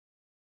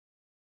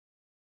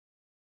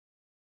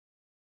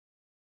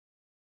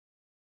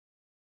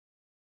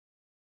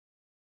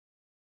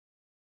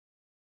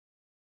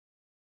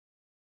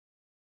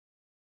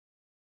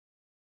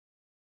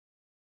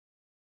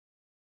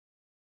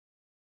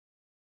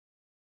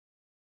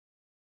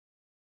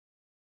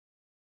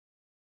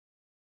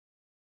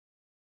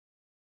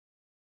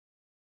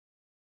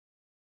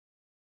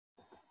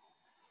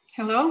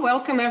Hello,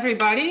 welcome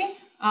everybody.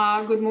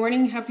 Good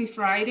morning, happy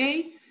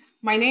Friday.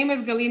 My name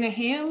is Galina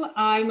Hale.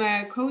 I'm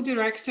a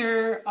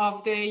co-director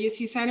of the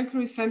UC Santa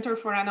Cruz Center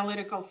for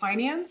Analytical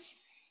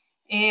Finance.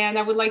 And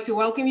I would like to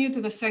welcome you to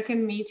the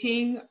second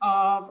meeting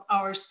of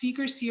our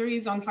speaker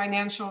series on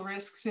financial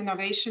risks,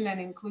 innovation,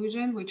 and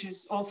inclusion, which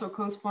is also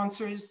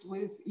co-sponsored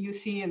with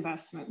UC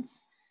Investments.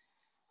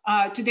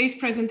 Today's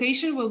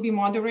presentation will be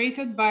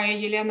moderated by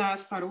Yelena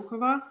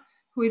Asparukhova,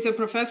 who is a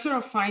professor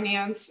of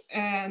finance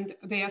and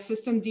the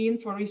assistant dean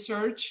for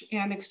research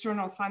and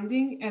external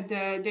funding at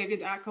the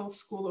David Ackles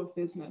School of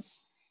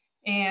Business.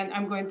 And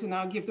I'm going to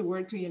now give the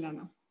word to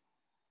Yelena.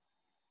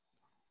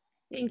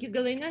 Thank you,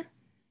 Galina.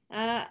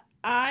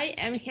 I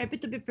am happy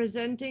to be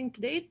presenting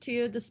today to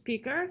you the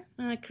speaker,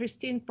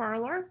 Christine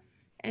Parlour.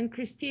 And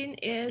Christine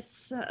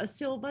is a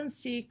Sylvan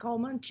C.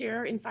 Coleman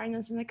Chair in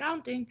Finance and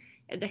Accounting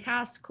at the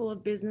Haas School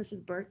of Business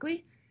at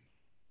Berkeley.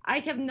 I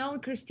have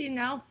known Christine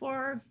now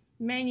for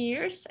many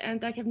years,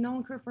 and I have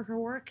known her for her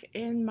work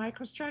in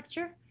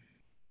microstructure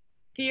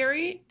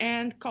theory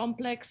and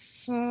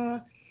complex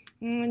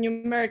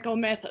numerical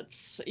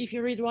methods. If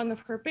you read one of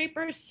her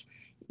papers,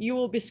 you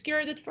will be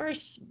scared at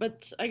first,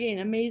 but again,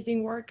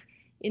 amazing work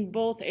in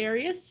both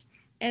areas.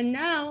 And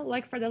now,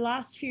 like for the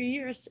last few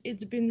years,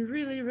 it's been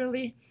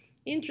really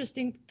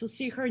interesting to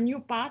see her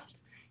new path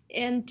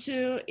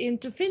into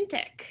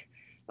Fintech.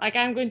 Like,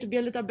 I'm going to be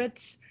a little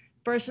bit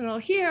personal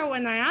here.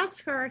 When I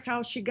asked her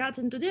how she got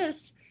into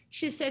this,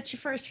 she said she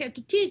first had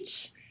to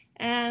teach,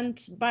 and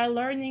by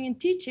learning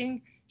and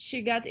teaching,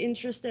 she got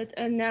interested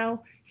and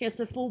now has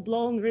a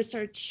full-blown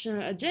research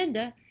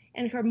agenda.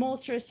 And her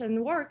most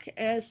recent work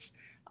is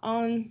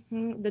on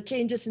the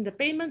changes in the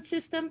payment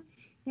system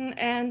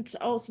and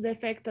also the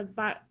effect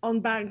on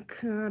bank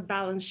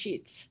balance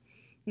sheets.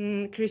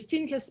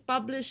 Christine has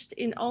published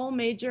in all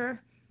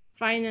major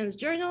finance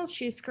journals.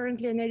 She's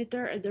currently an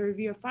editor at the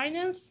Review of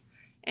Finance,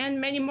 and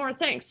many more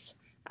thanks.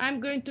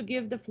 I'm going to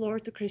give the floor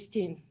to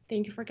Christine.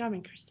 Thank you for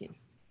coming, Christine.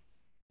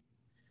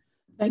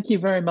 Thank you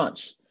very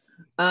much.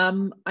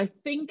 I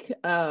think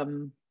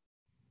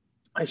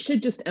I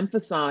should just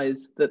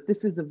emphasize that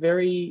this is a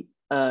very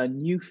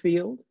new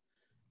field.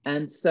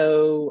 And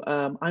so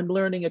I'm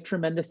learning a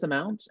tremendous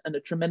amount, and a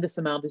tremendous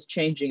amount is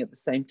changing at the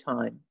same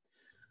time.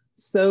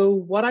 So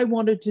what I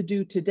wanted to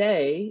do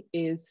today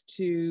is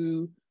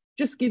to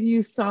just give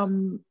you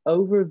some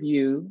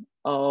overview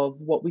of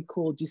what we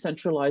call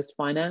decentralized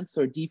finance,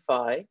 or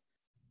DeFi.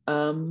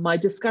 My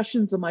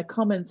discussions and my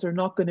comments are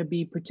not going to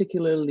be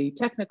particularly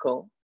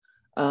technical.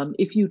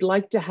 If you'd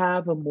like to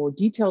have a more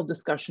detailed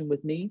discussion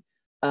with me,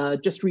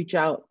 just reach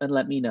out and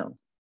let me know.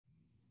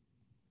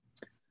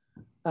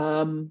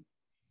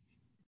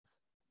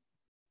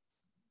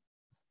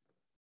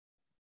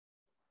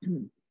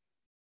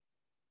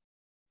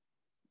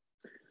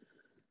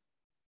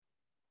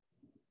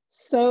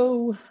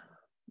 So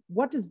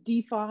what does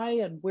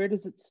DeFi and where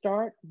does it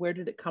start? Where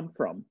did it come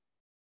from?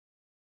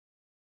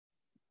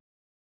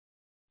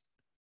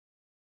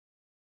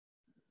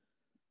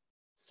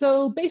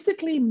 So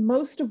basically,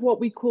 most of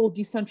what we call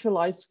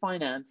decentralized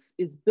finance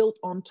is built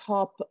on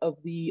top of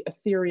the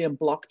Ethereum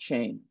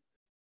blockchain.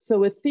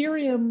 So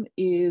Ethereum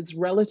is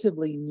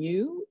relatively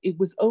new. It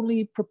was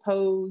only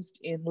proposed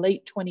in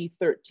late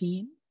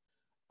 2013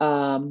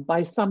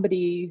 by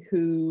somebody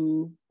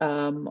who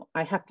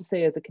I have to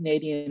say, as a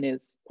Canadian,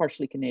 is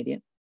partially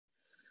Canadian.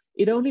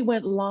 It only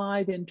went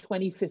live in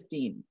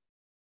 2015.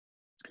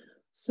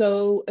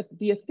 So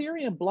the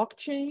Ethereum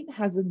blockchain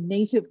has a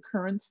native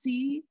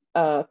currency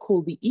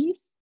called the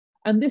ETH,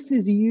 and this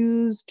is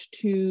used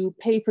to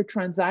pay for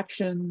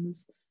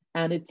transactions,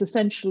 and it's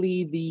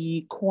essentially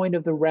the coin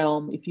of the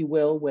realm, if you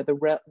will, where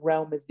the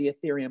realm is the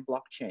Ethereum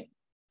blockchain.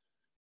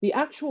 The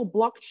actual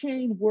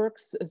blockchain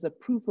works as a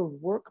proof of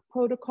work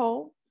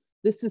protocol.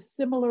 This is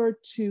similar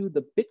to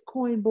the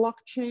Bitcoin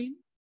blockchain.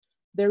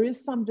 There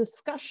is some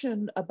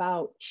discussion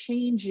about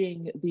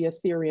changing the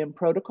Ethereum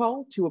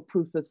protocol to a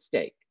proof of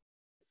stake.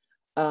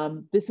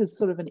 This is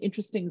sort of an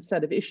interesting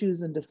set of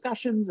issues and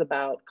discussions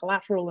about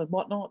collateral and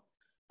whatnot,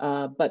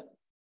 but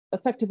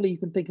effectively you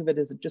can think of it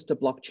as just a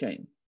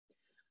blockchain.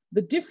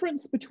 The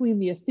difference between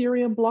the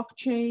Ethereum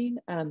blockchain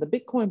and the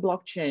Bitcoin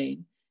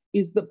blockchain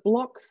is that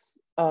blocks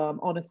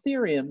on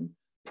Ethereum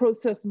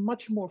process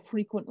much more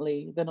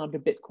frequently than under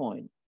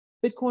Bitcoin.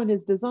 Bitcoin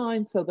is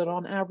designed so that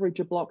on average,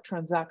 a block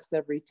transacts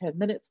every 10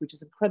 minutes, which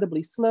is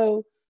incredibly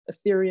slow.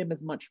 Ethereum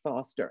is much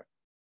faster.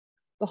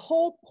 The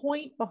whole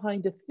point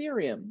behind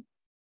Ethereum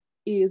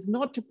is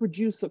not to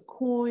produce a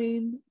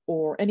coin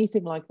or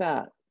anything like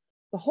that.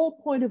 The whole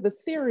point of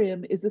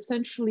Ethereum is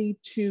essentially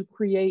to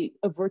create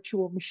a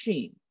virtual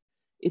machine.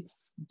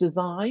 It's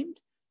designed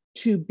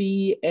to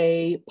be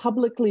a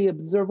publicly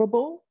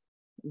observable,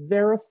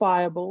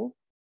 verifiable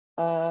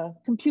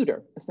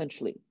computer,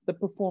 essentially, that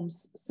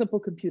performs simple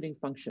computing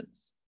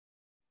functions.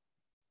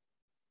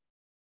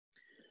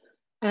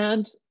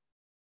 And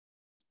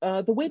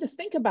the way to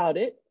think about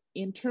it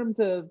in terms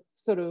of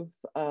sort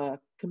of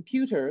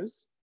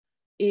computers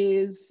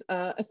is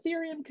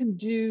Ethereum can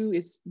do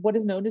is what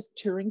is known as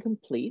Turing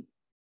complete.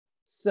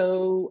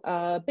 So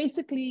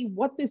basically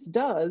what this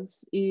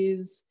does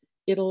is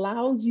it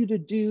allows you to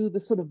do the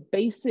sort of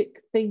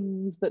basic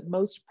things that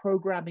most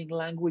programming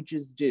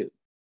languages do.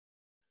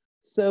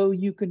 So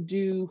you can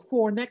do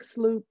for next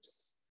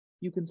loops,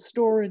 you can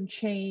store and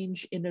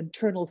change in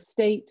internal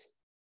state,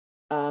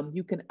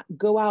 you can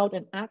go out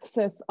and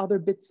access other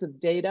bits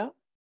of data.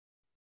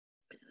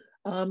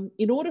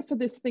 In order for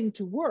this thing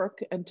to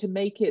work and to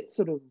make it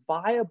sort of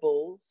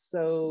viable,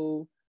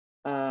 so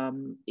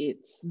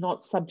it's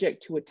not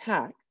subject to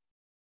attack,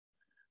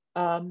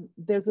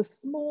 there's a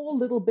small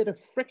little bit of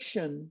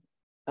friction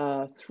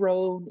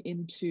thrown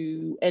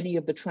into any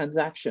of the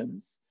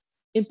transactions.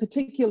 In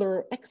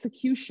particular,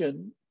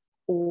 execution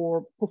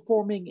or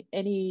performing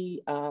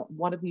any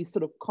one of these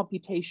sort of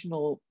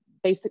computational,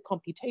 basic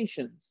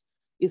computations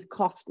is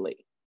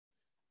costly.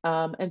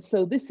 And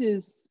so this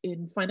is,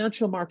 in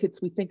financial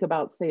markets, we think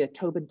about, say, a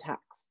Tobin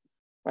tax,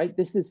 right?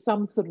 This is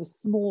some sort of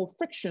small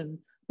friction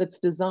that's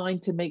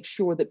designed to make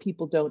sure that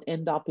people don't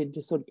end up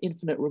into sort of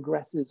infinite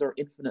regresses or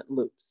infinite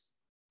loops.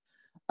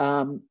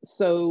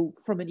 So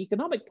from an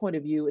economic point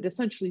of view, it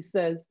essentially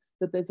says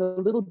that there's a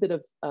little bit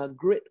of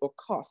grit or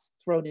cost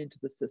thrown into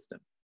the system.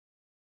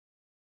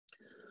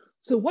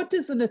 So what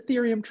does an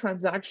Ethereum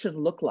transaction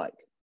look like?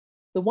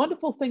 The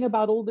wonderful thing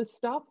about all this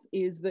stuff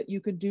is that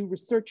you can do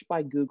research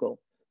by Google,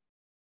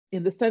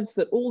 in the sense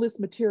that all this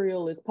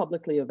material is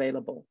publicly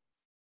available.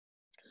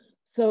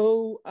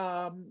 So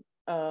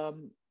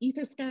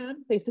Etherscan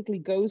basically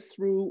goes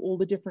through all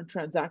the different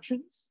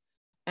transactions,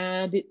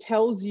 and it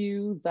tells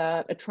you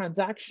that a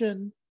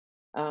transaction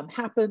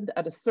happened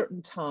at a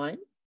certain time.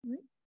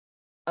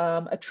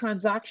 A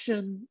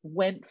transaction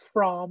went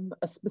from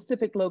a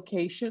specific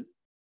location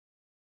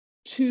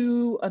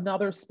to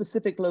another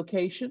specific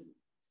location,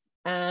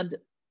 and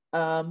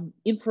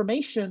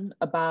information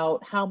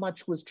about how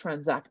much was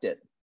transacted.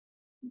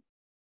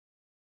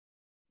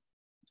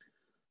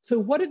 So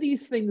what do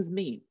these things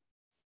mean?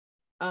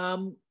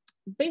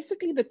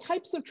 Basically, the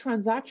types of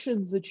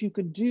transactions that you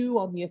can do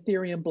on the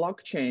Ethereum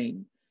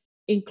blockchain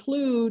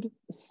include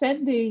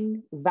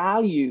sending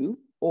value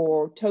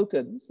or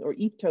tokens or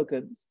ETH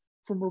tokens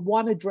from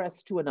one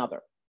address to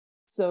another.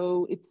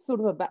 So it's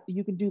sort of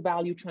you can do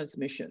value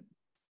transmission.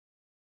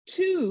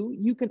 Two,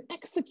 you can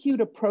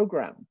execute a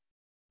program.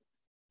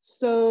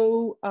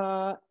 So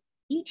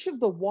each of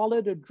the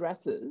wallet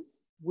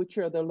addresses, which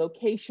are the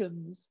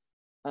locations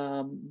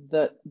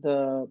that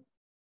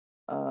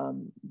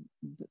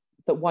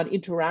one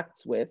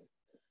interacts with,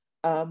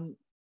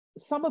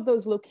 some of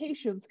those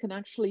locations can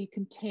actually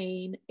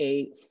contain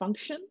a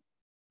function,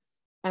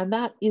 and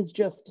that is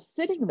just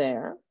sitting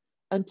there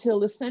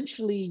until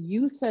essentially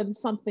you send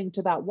something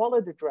to that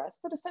wallet address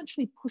that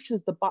essentially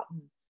pushes the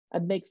button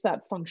and makes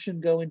that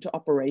function go into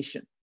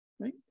operation,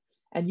 right?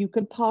 And you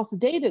can pass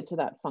data to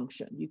that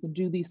function. You can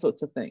do these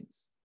sorts of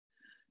things.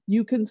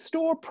 You can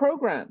store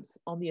programs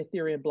on the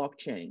Ethereum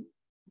blockchain.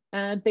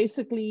 And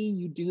basically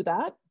you do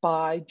that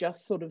by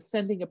just sort of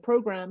sending a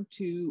program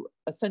to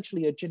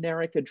essentially a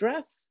generic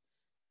address,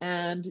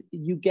 and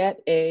you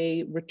get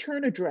a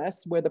return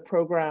address where the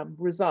program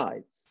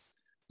resides.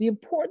 The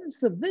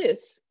importance of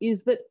this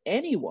is that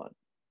anyone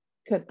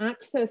can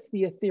access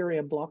the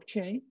Ethereum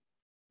blockchain.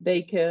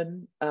 They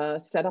can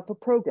set up a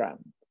program.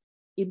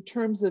 In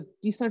terms of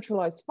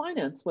decentralized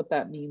finance, what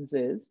that means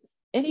is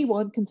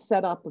anyone can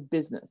set up a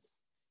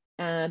business.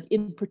 And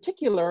in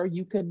particular,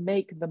 you can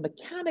make the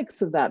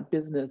mechanics of that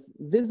business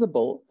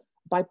visible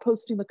by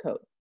posting the code.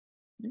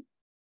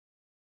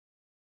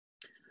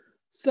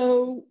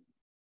 So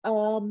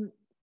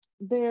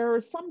there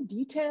are some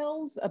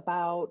details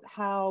about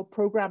how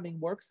programming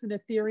works in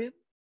Ethereum.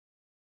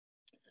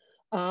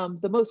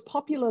 The most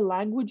popular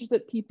language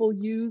that people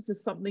use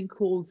is something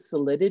called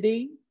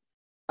Solidity.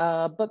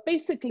 But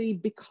basically,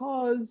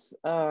 because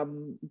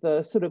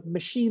the sort of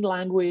machine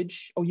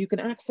language, or you can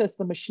access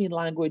the machine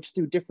language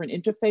through different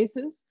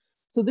interfaces,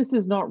 so this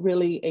is not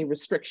really a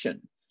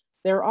restriction.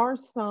 There are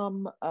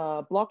some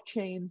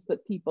blockchains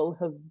that people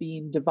have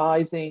been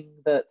devising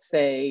that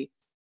say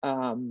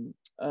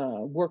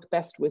work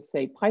best with,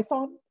 say,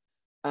 Python,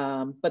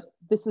 but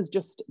this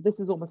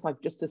is almost like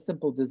just a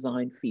simple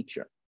design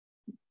feature.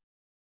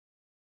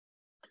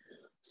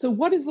 So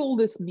what does all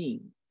this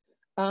mean?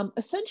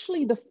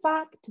 Essentially, the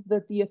fact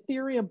that the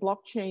Ethereum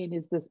blockchain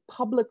is this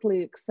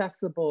publicly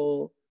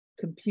accessible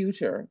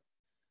computer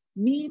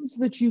means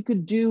that you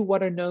can do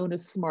what are known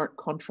as smart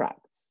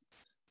contracts.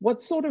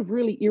 What's sort of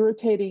really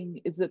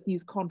irritating is that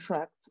these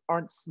contracts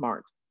aren't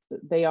smart.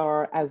 They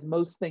are, as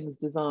most things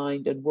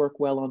designed and work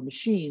well on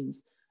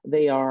machines,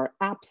 they are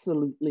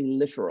absolutely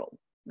literal,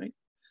 right?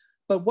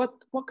 But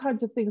what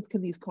kinds of things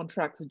can these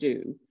contracts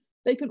do?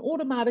 They can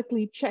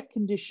automatically check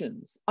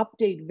conditions,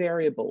 update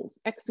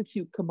variables,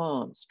 execute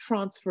commands,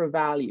 transfer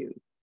value.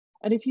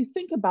 And if you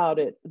think about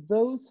it,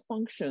 those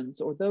functions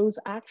or those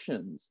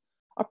actions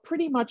are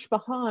pretty much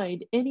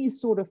behind any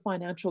sort of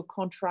financial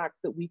contract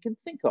that we can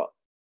think of,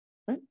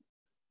 right?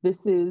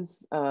 This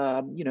is,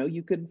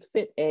 you can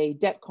fit a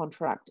debt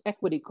contract,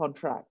 equity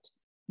contract,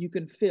 you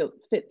can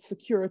fit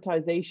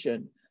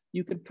securitization.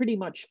 you can pretty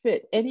much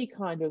fit any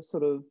kind of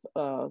sort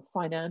of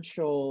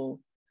financial,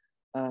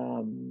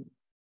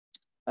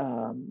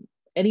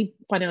 any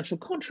financial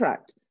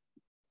contract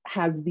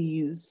has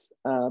these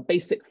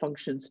basic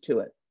functions to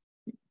it.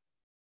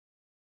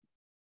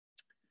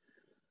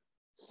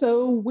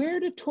 So where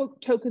do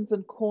tokens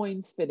and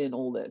coins fit in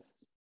all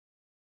this?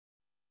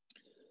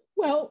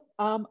 Well,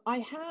 I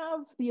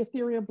have the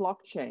Ethereum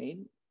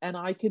blockchain and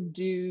I can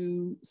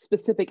do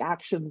specific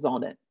actions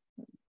on it.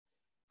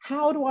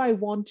 How do I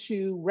want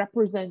to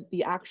represent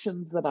the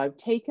actions that I've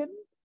taken?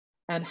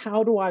 And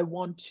how do I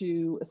want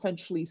to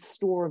essentially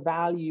store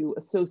value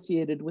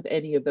associated with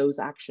any of those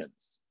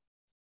actions?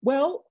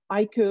 Well,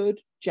 I could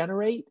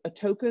generate a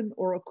token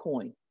or a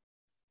coin.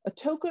 A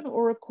token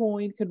or a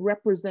coin can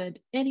represent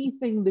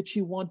anything that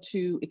you want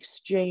to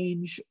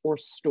exchange or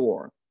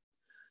store.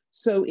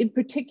 So in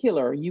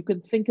particular, you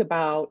can think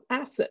about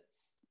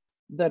assets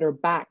that are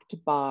backed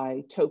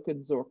by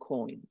tokens or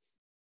coins.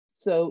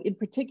 So in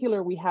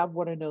particular, we have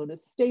what are known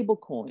as stable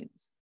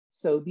coins.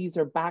 So these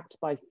are backed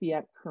by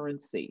fiat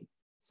currency,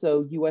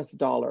 so US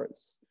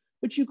dollars.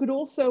 But you could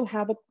also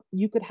have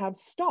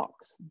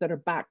stocks that are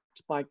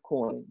backed by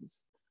coins.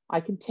 I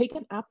can take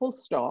an Apple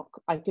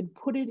stock, I can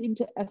put it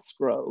into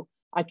escrow,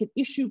 I can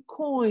issue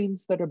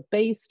coins that are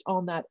based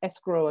on that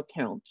escrow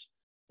account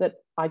that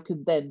I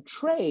could then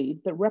trade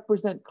that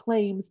represent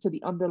claims to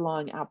the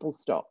underlying Apple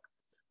stock.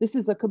 This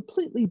is a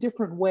completely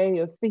different way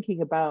of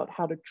thinking about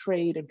how to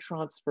trade and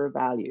transfer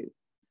value.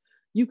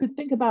 You could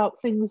think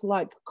about things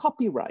like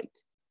copyright.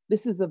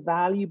 This is a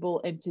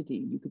valuable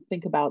entity. You could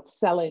think about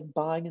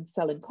buying and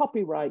selling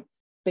copyright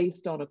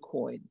based on a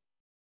coin.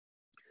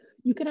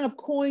 You can have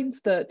coins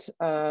that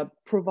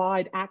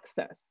provide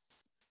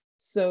access.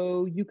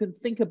 So you can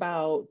think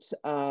about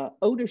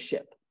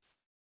ownership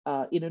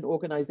in an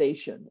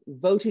organization,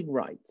 voting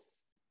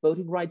rights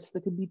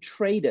that can be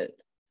traded.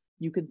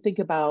 You can think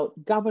about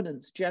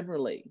governance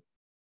generally.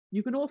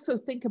 You can also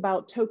think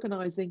about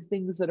tokenizing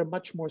things that are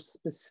much more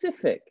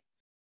specific,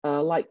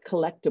 like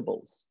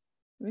collectibles.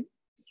 Right?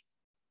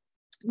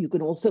 You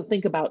can also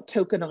think about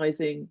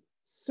tokenizing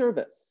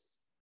service.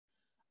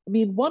 I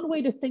mean, one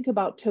way to think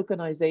about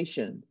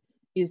tokenization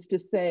is to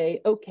say,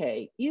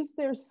 okay, is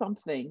there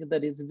something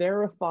that is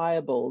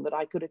verifiable that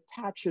I could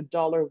attach a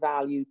dollar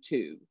value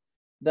to,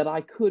 that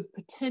I could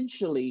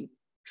potentially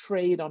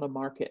trade on a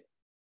market?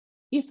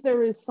 If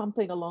there is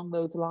something along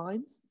those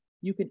lines,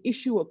 you can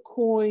issue a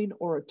coin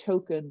or a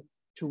token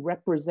to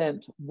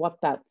represent what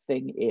that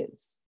thing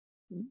is.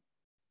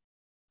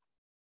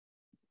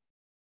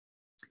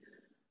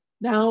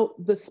 Now,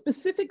 the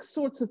specific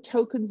sorts of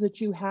tokens that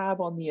you have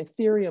on the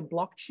Ethereum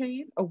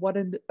blockchain are what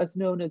is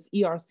known as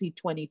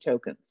ERC20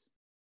 tokens.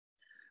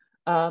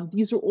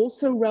 These are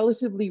also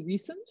relatively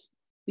recent.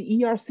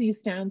 The ERC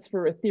stands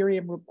for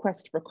Ethereum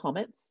Request for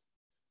Comments,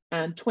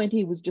 and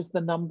 20 was just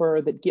the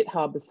number that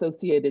GitHub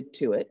associated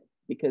to it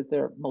because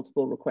there are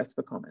multiple requests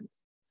for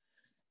comments.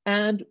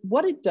 And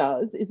what it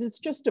does is it's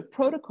just a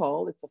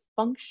protocol, it's a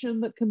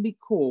function that can be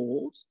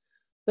called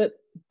that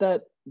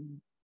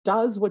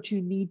does what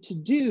you need to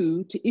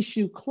do to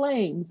issue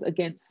claims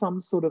against some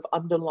sort of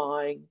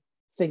underlying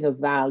thing of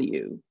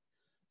value.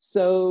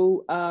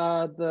 So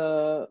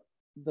the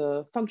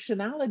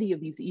functionality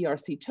of these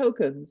ERC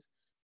tokens,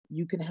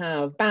 you can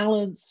have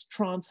balance,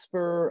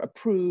 transfer,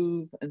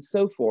 approve, and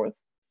so forth.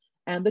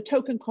 And the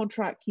token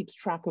contract keeps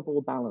track of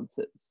all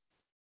balances.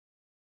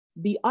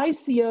 The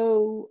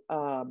ICO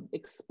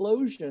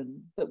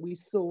explosion that we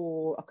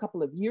saw a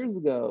couple of years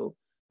ago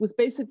was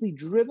basically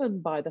driven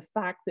by the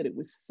fact that it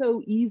was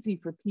so easy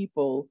for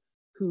people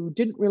who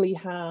didn't really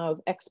have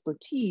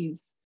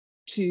expertise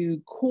to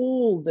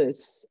call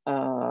this,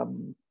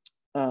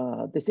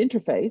 this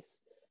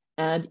interface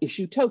and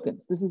issue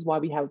tokens. This is why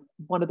we have,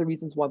 one of the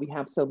reasons why we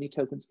have so many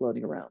tokens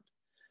floating around.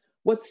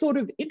 What's sort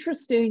of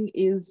interesting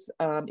is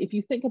if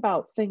you think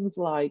about things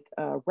like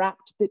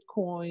wrapped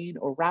Bitcoin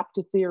or wrapped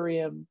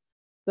Ethereum,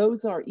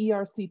 those are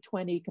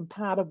ERC20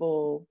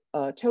 compatible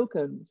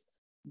tokens,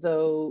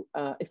 though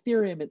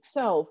Ethereum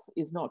itself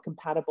is not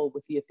compatible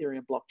with the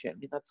Ethereum blockchain. I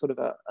mean, that's sort of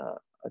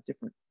a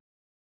different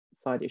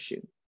side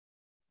issue.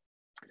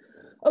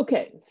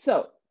 Okay,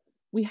 so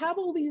we have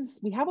all these,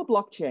 we have a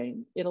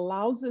blockchain. It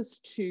allows us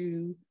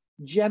to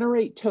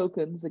generate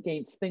tokens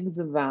against things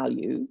of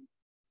value.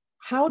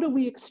 How do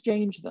we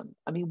exchange them?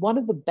 I mean, one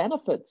of the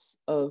benefits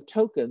of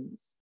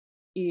tokens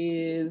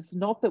is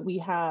not that we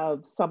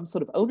have some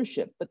sort of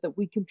ownership, but that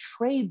we can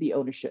trade the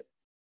ownership.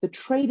 The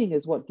trading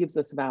is what gives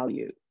us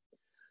value.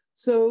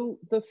 So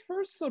the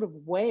first sort of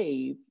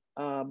wave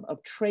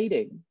of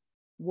trading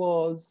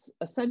was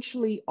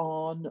essentially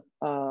on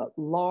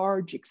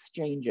large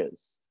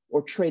exchanges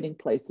or trading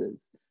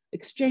places.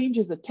 Exchange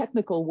is a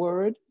technical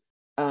word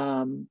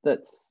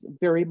that's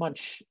very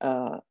much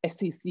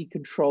SEC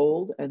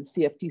controlled and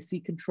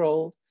CFTC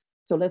controlled.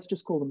 So let's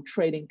just call them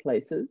trading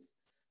places.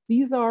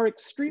 These are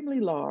extremely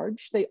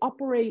large. They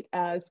operate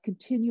as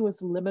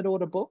continuous limit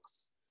order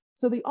books.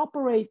 So they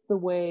operate the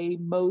way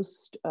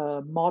most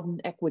modern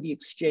equity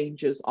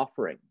exchanges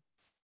offering.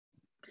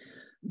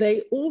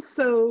 They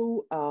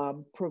also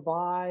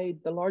provide,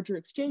 the larger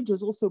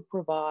exchanges also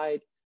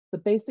provide the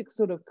basic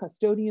sort of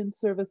custodian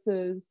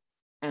services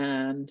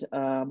and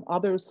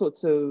other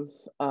sorts of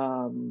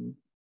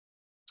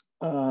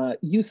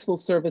useful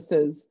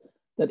services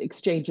that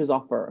exchanges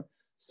offer.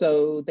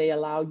 So they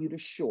allow you to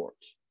short,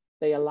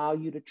 they allow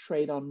you to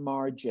trade on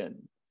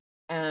margin.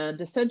 And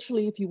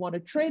essentially, if you want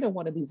to trade on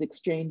one of these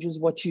exchanges,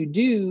 what you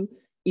do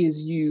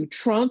is you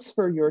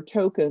transfer your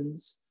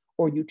tokens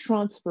or you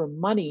transfer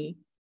money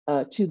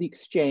to the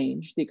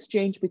exchange. The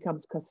exchange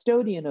becomes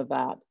custodian of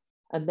that,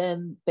 and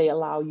then they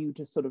allow you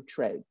to sort of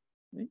trade.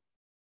 Right?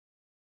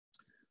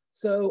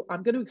 So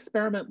I'm going to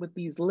experiment with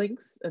these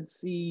links and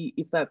see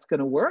if that's going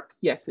to work.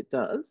 Yes, it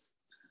does.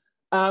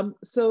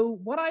 So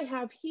what I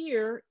have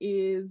here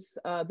is,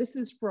 this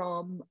is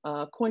from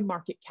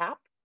CoinMarketCap.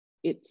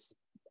 It's,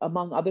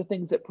 among other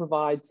things, it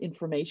provides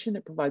information.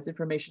 It provides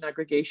information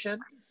aggregation.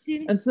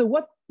 And so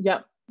what, yeah.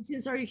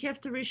 Sorry, you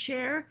have to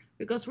reshare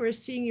because we're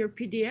seeing your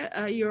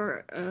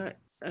PDF,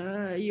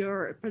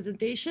 your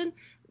presentation.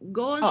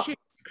 Go on share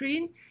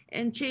screen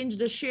and change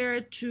the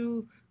share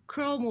to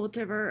Chrome,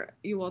 whatever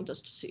you want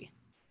us to see.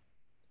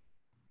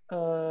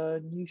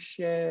 New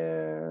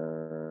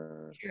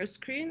share. Share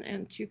screen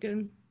and you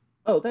can.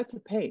 Oh, that's a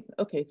pain.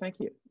 Okay, thank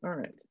you. All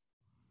right.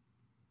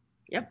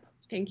 Yep,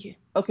 thank you.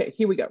 Okay,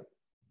 here we go.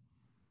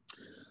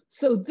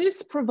 So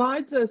this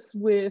provides us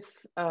with,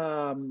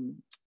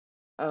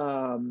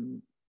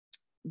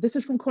 this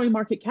is from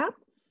CoinMarketCap.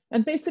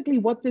 And basically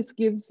what this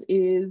gives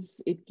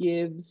is it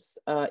gives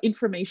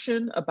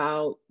information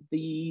about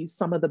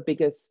some of the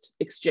biggest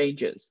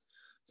exchanges.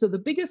 So the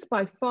biggest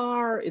by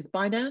far is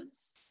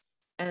Binance.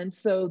 And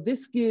so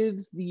this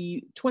gives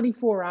the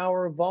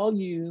 24-hour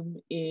volume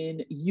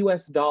in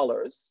US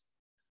dollars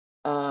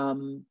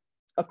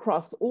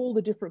across all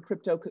the different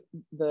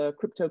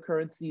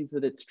cryptocurrencies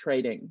that it's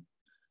trading.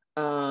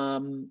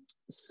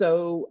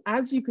 So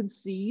as you can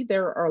see,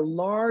 there are a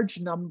large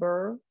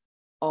number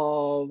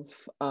of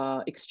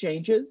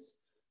exchanges,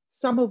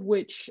 some of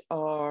which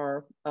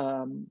are,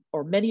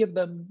 or many of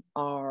them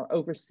are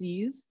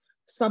overseas.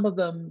 Some of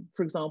them,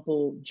 for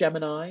example,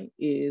 Gemini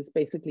is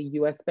basically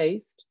US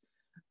based,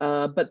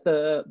 but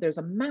there's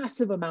a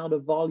massive amount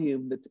of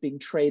volume that's being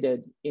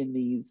traded in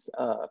these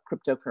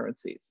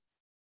cryptocurrencies.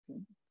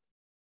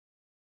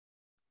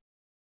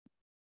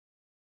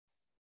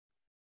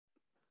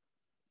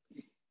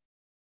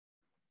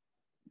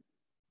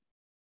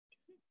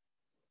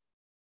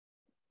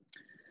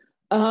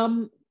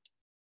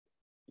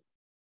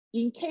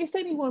 In case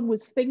anyone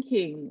was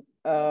thinking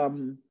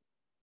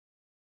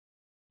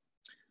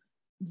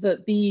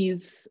that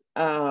these,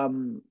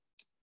 that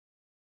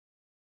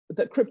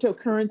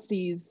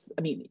cryptocurrencies,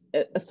 I mean,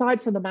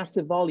 aside from the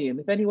massive volume,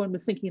 if anyone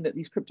was thinking that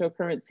these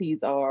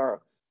cryptocurrencies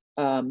are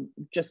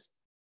just,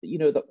 you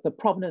know, the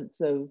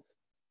provenance of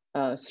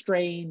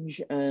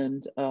strange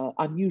and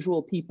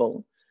unusual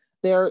people,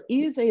 there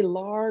is a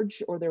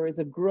large, or there is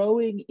a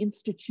growing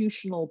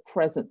institutional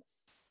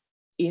presence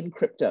in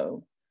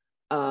crypto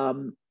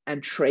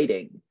and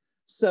trading.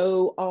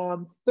 So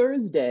on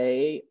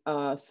Thursday,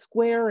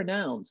 Square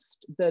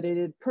announced that it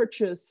had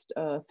purchased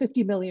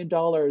 $50 million in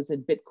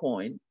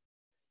Bitcoin.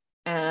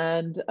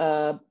 And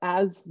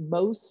as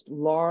most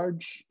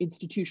large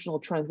institutional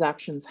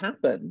transactions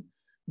happen,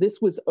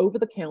 this was over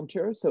the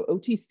counter, so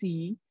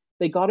OTC.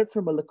 They got it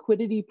from a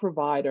liquidity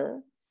provider,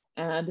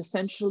 and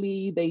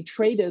essentially they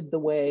traded the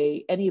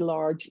way any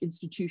large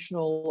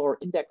institutional or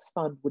index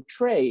fund would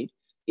trade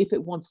if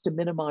it wants to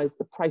minimize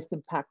the price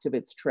impact of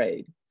its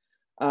trade.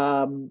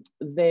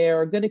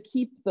 They're going to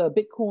keep the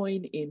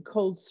Bitcoin in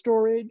cold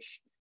storage,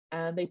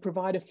 and they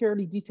provide a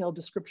fairly detailed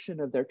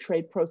description of their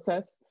trade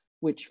process,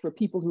 which for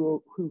people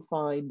who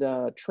find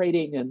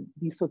trading and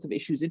these sorts of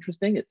issues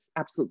interesting, it's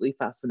absolutely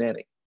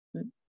fascinating.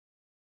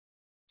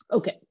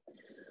 Okay,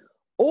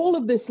 all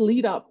of this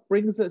lead up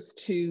brings us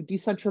to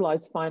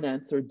decentralized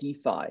finance, or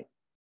DeFi.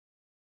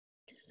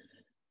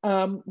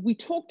 We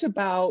talked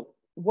about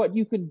what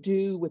you can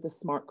do with a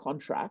smart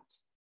contract,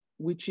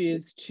 which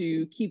is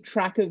to keep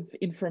track of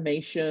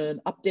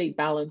information, update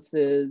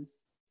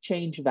balances,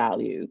 change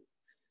value.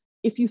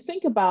 If you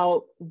think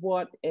about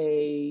what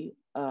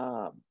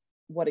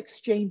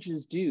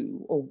exchanges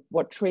do, or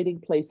what trading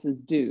places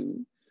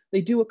do, they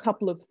do a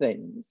couple of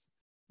things.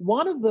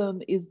 One of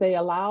them is they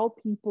allow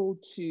people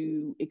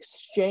to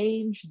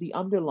exchange the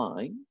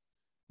underlying.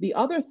 The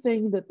other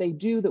thing that they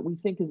do that we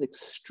think is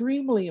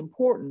extremely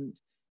important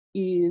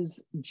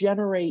is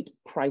generate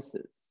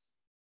prices.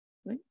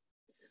 Right?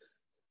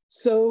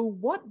 So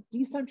what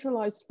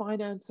decentralized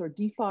finance or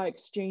DeFi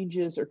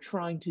exchanges are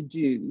trying to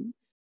do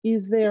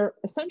is they're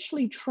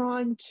essentially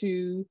trying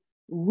to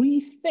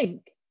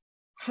rethink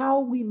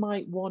how we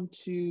might want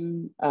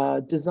to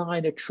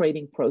design a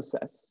trading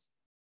process.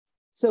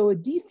 So a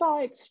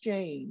DeFi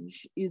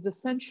exchange is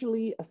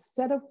essentially a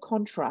set of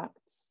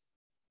contracts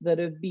that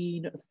have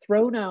been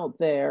thrown out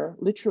there,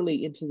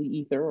 literally into the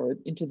ether or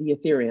into the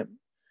Ethereum,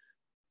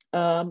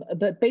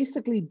 that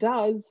basically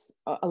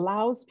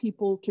allows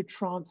people to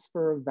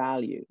transfer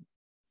value.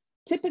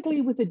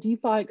 Typically with a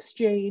DeFi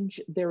exchange,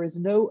 there is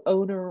no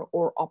owner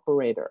or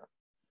operator.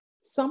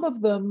 Some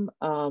of them,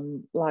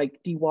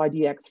 like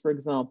DYDX, for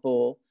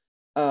example,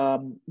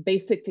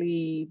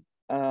 basically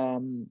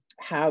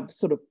have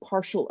sort of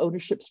partial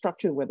ownership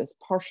structure where there's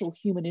partial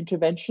human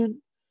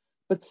intervention,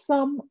 but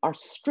some are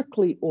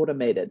strictly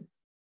automated.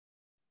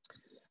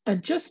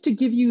 And just to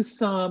give you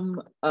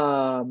some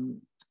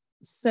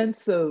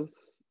sense of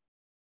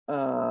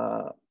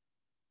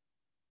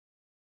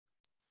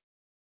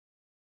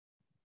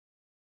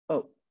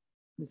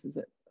this is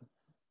it.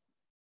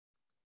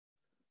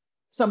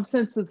 Some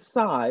sense of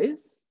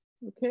size,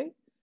 okay?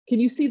 Can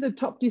you see the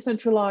top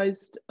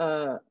decentralized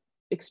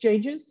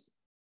exchanges?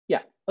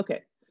 Yeah,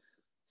 okay.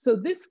 So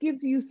this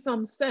gives you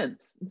some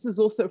sense. This is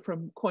also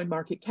from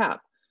CoinMarketCap.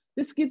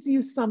 This gives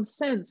you some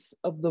sense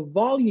of the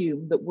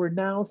volume that we're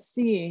now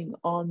seeing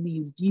on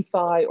these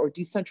DeFi or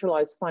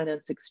decentralized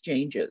finance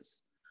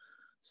exchanges.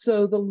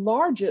 So the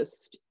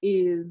largest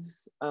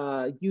is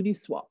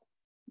Uniswap,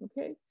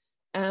 okay?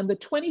 And the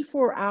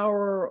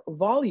 24-hour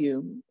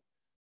volume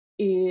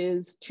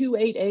is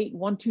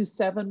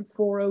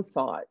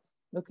 288,127,405,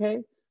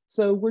 okay?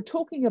 So we're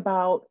talking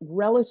about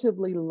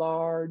relatively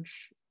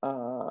large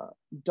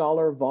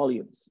dollar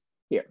volumes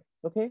here,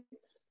 okay?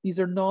 These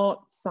are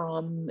not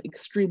some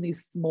extremely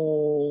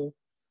small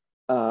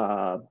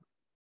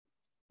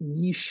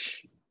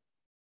niche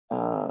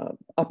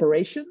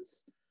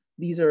operations.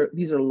 These are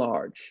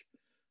large.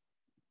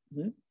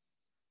 Mm-hmm.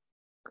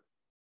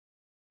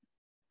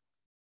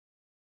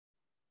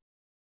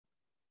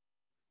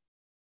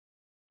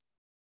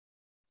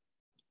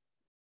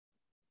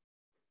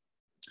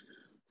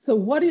 So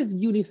what is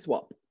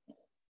Uniswap?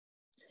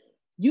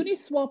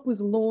 Uniswap was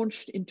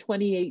launched in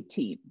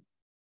 2018.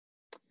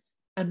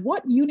 And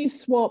what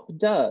Uniswap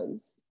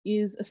does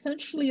is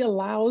essentially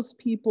allows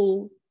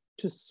people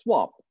to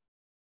swap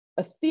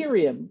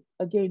Ethereum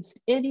against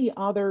any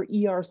other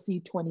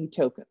ERC20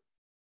 token.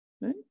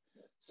 Right?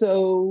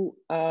 So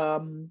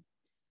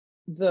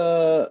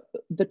the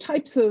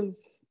types of,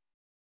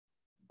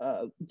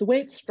 the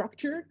way it's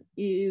structured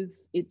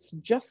is it's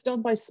just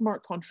done by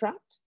smart contract.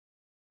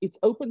 It's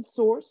open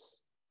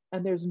source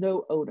and there's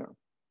no owner.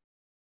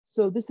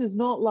 So this is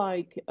not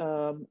like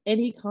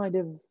any kind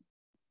of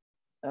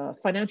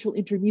financial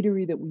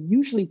intermediary that we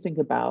usually think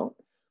about,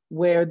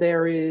 where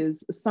there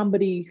is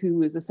somebody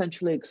who is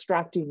essentially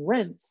extracting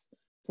rents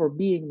for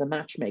being the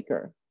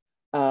matchmaker.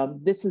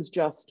 This is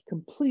just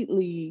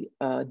completely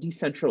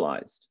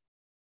decentralized.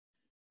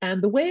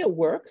 And the way it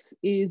works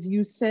is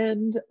you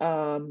send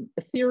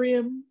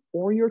Ethereum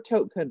or your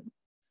token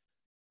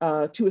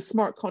to a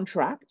smart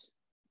contract,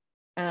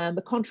 and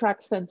the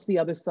contract sends the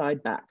other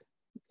side back,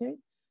 okay?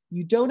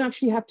 You don't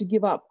actually have to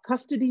give up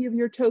custody of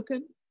your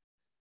token.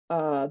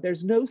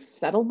 There's no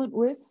settlement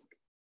risk.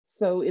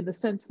 So in the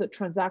sense that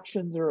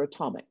transactions are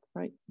atomic,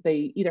 right?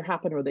 They either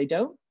happen or they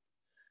don't.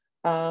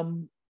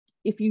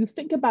 If you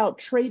think about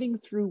trading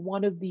through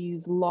one of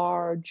these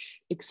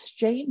large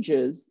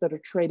exchanges that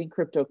are trading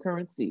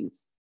cryptocurrencies,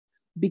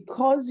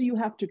 because you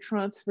have to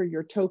transfer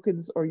your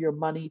tokens or your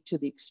money to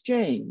the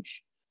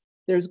exchange,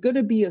 there's going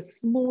to be a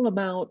small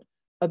amount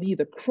of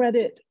either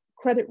credit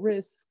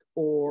risk,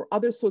 or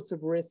other sorts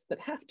of risks that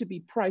have to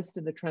be priced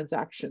in the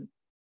transaction.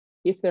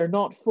 If they're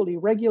not fully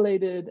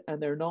regulated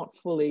and they're not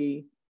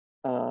fully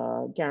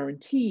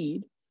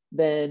guaranteed,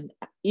 then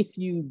if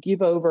you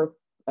give over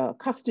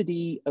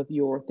custody of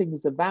your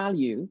things of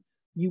value,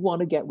 you want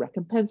to get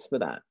recompense for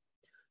that.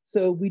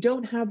 So we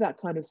don't have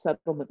that kind of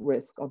settlement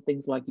risk on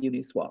things like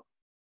Uniswap.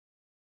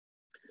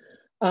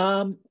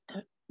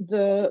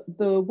 The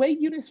way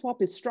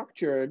Uniswap is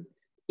structured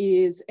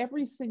is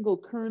every single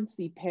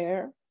currency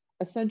pair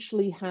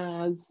essentially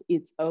has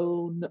its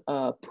own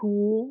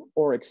pool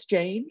or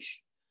exchange.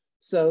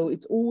 So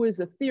it's always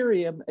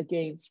Ethereum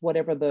against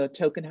whatever the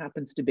token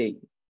happens to be.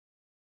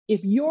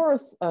 If you're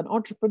an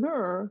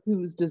entrepreneur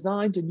who's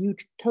designed a new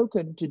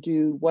token to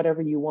do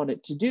whatever you want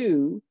it to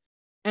do,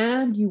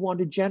 and you want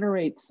to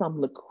generate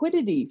some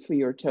liquidity for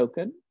your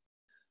token,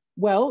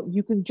 well,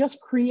 you can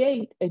just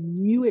create a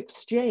new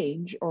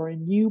exchange or a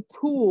new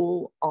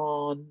pool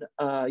on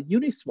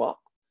Uniswap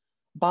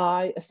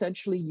by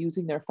essentially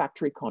using their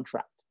factory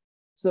contract.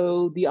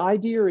 So the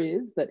idea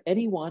is that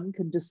anyone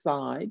can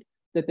decide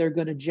that they're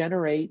going to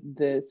generate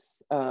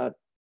this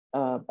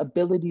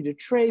ability to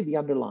trade the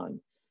underlying.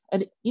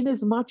 And in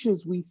as much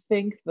as we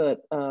think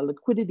that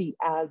liquidity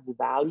adds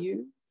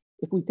value,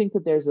 if we think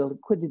that there's a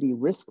liquidity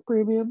risk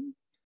premium,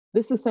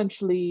 this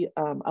essentially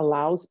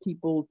allows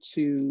people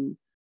to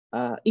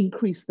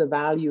increase the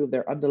value of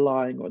their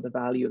underlying or the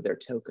value of their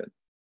token,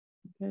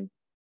 okay?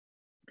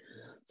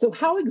 So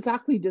how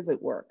exactly does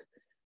it work?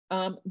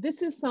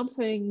 This is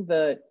something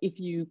that if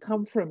you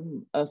come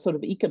from a sort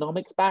of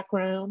economics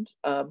background,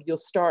 you'll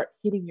start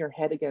hitting your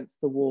head against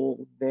the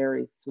wall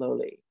very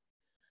slowly.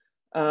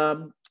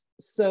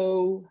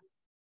 So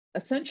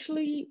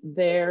essentially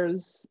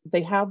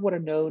they have what are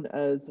known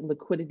as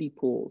liquidity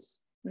pools,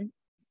 right?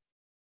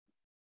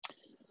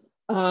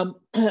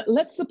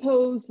 Let's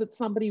suppose that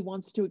somebody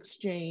wants to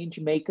exchange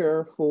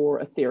Maker for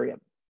Ethereum,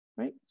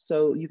 right?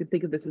 So you can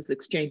think of this as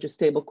exchange a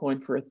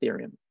stablecoin for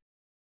Ethereum.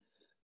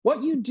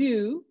 What you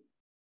do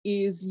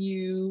is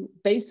you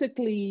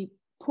basically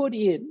put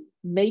in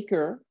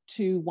Maker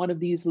to one of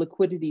these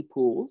liquidity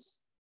pools,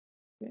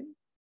 okay?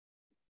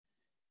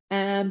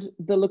 And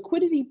the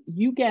liquidity,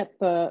 you get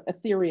the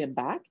Ethereum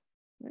back,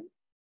 right?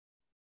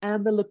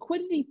 And the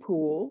liquidity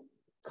pool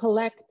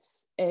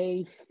collects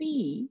a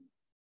fee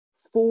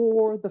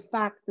for the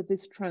fact that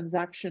this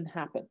transaction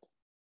happened.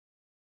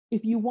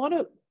 If you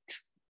want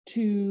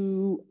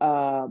to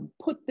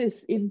put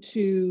this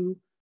into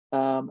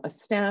a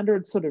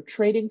standard sort of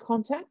trading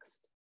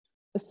context,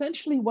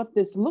 essentially what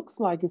this looks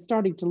like, is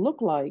starting to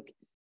look like,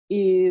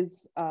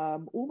 is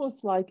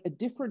almost like a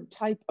different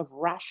type of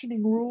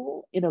rationing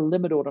rule in a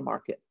limit order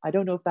market. I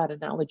don't know if that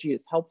analogy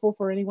is helpful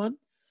for anyone,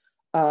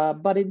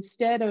 but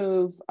instead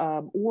of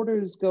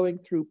orders going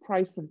through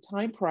price and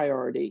time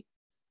priority,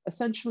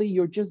 essentially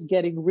you're just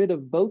getting rid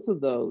of both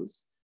of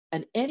those,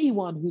 and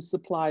anyone who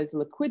supplies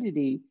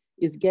liquidity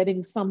is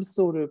getting some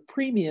sort of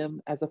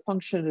premium as a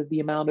function of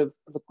the amount of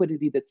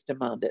liquidity that's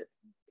demanded,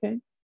 okay?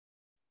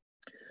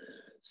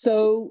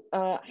 So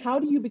how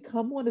do you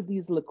become one of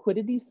these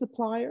liquidity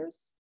suppliers?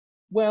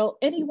 Well,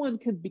 anyone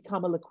can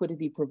become a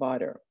liquidity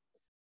provider.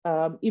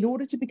 In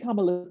order to become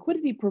a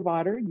liquidity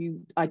provider,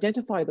 you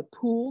identify the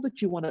pool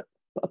that you want to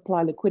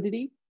apply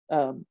liquidity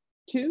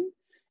to,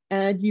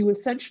 and you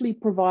essentially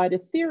provide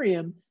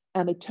Ethereum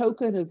and a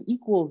token of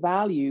equal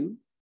value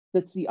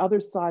that's the other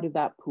side of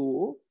that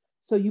pool.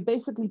 So you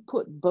basically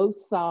put both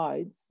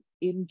sides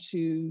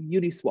into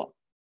Uniswap,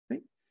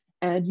 right?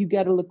 And you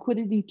get a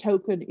liquidity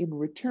token in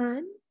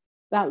return.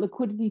 That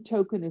liquidity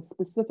token is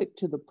specific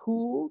to the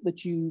pool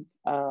that you've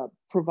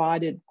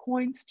provided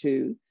coins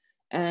to.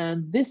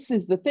 And this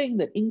is the thing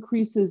that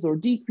increases or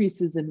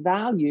decreases in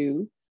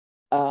value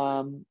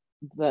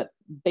that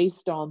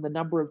based on the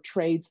number of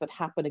trades that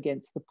happen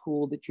against the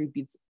pool that you've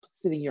been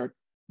sitting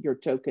your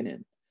token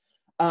in.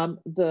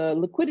 The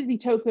liquidity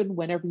token,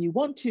 whenever you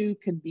want to,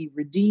 can be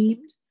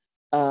redeemed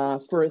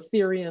for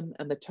Ethereum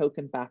and the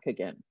token back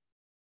again.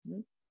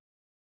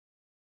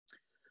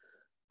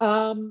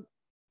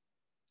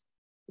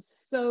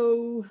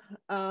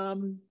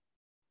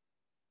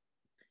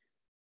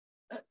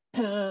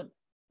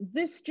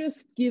 This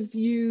just gives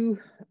you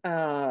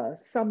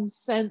some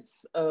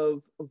sense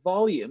of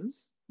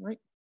volumes, right?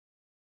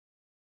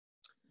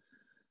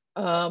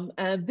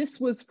 And this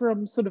was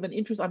from sort of an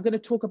interest. I'm going to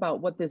talk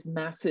about what this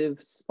massive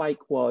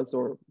spike was,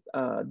 or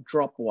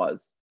drop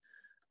was.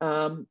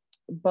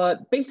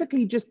 But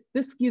basically, just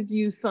this gives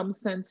you some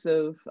sense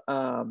of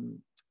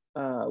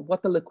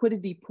what the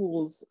liquidity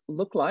pools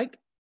look like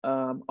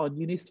on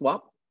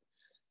Uniswap.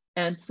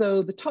 And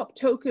so the top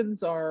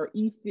tokens are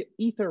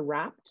Ether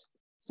wrapped.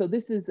 So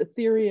this is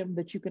Ethereum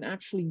that you can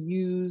actually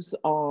use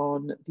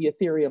on the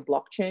Ethereum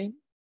blockchain,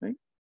 right?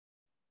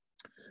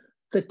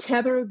 The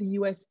Tether, the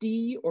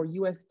USD or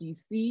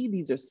USDC,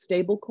 these are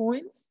stable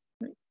coins,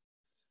 right?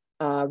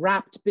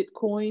 Wrapped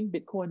Bitcoin.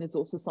 Bitcoin is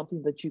also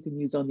something that you can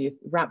use on the,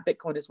 wrapped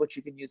Bitcoin is what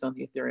you can use on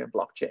the Ethereum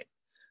blockchain.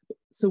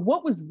 So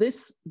what was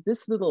this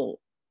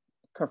little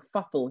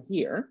kerfuffle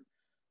here?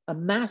 A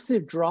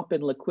massive drop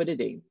in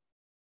liquidity.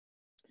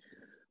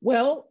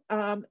 Well,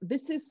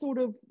 this is sort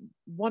of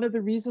one of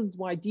the reasons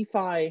why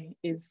DeFi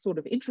is sort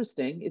of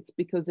interesting. It's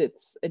because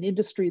it's an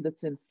industry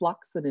that's in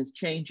flux and is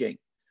changing.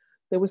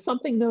 There was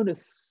something known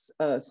as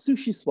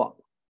SushiSwap,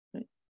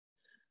 right?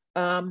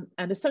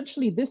 And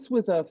essentially this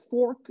was a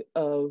fork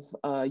of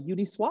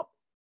Uniswap.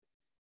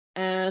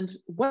 And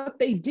what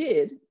they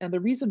did, and the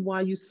reason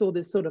why you saw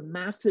this sort of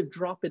massive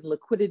drop in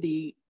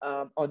liquidity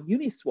on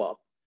Uniswap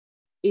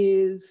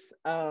is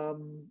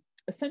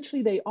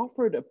essentially they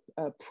offered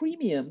a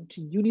premium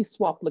to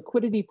Uniswap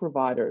liquidity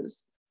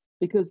providers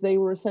because they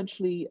were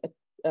essentially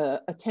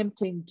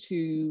attempting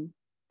to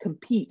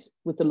compete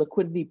with the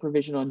liquidity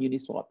provision on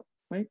Uniswap,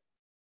 right?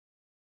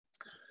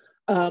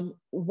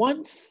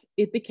 Once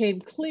it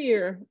became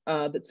clear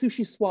that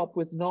SushiSwap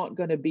was not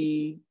going to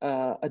be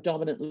a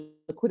dominant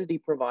liquidity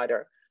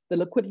provider, the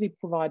liquidity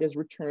providers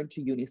returned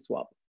to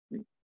Uniswap.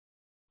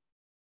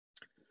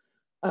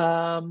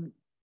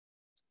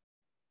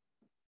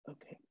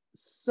 Okay,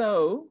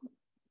 so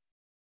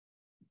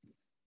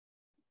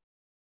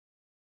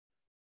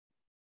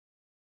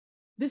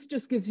this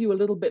just gives you a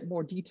little bit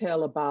more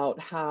detail about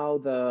how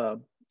the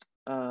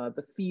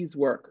fees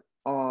work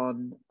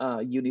on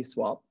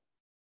Uniswap.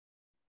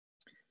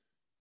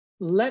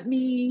 Let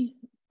me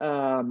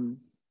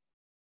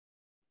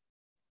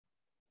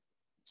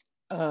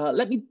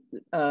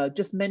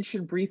just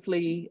mention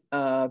briefly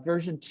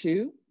version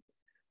 2,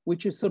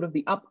 which is sort of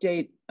the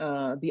updated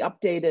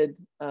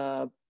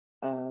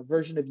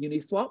version of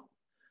Uniswap.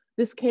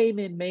 This came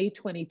in May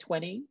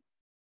 2020.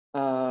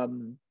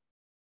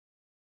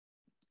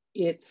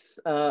 It's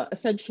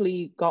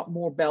essentially got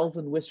more bells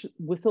and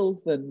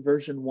whistles than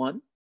version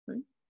 1.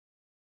 Right?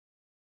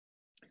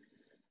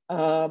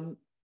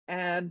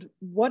 And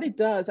what it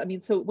does, I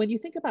mean, so when you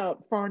think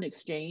about foreign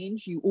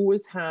exchange, you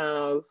always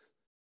have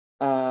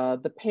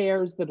the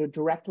pairs that are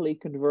directly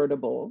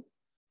convertible.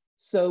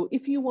 So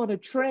if you want to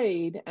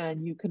trade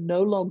and you can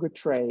no longer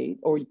trade,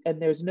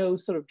 and there's no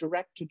sort of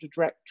direct to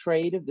direct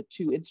trade of the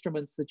two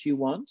instruments that you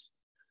want,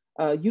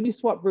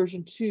 Uniswap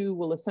version 2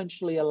 will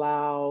essentially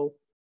allow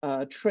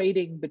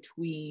trading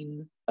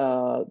between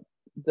the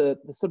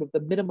sort of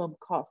the minimum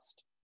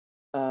cost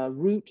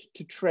route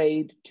to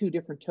trade two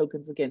different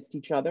tokens against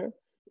each other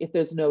if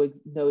there's no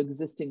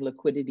existing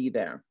liquidity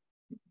there.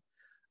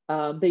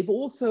 They've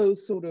also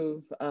sort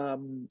of,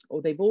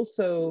 or they've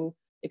also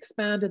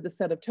expanded the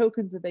set of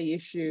tokens that they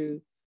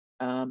issue,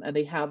 and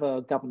they have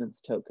a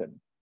governance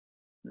token.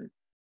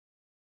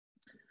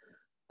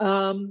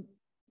 There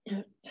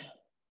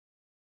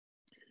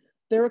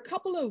are a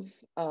couple of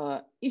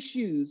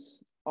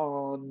issues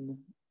on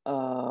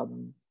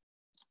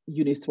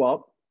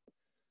Uniswap.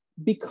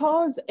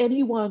 Because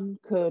anyone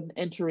can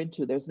enter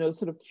into, there's no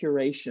sort of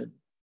curation.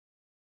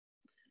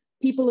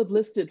 People have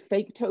listed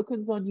fake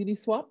tokens on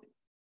Uniswap.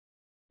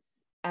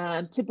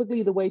 And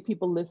typically the way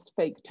people list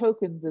fake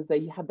tokens is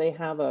they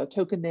have a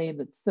token name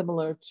that's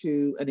similar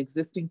to an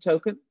existing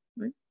token.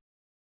 Right?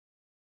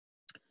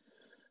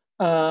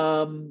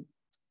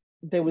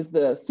 There was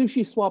the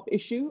Sushi Swap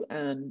issue,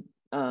 and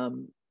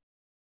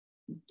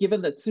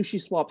given that Sushi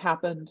Swap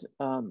happened,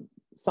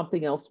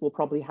 something else will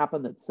probably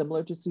happen that's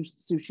similar to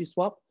Sushi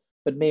Swap,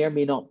 but may or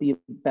may not be a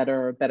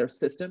better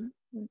system.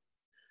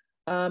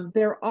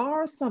 There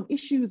are some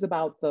issues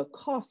about the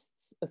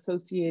costs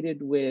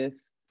associated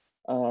with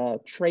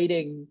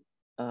trading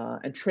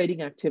and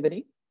trading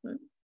activity. Right?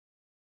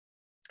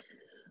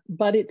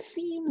 But it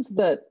seems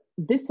that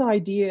this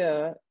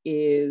idea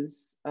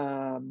is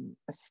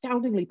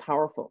astoundingly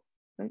powerful.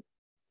 Right?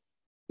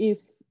 If,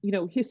 you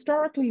know,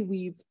 historically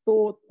we've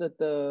thought that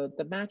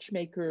the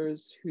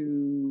matchmakers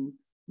who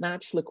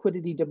match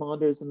liquidity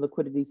demanders and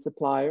liquidity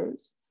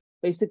suppliers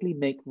basically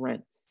make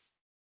rents.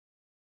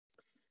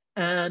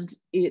 And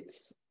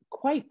it's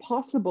quite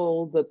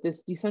possible that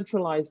this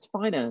decentralized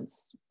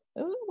finance,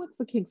 once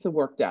the kinks are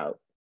worked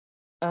out,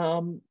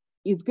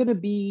 is going to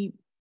be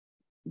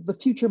the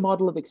future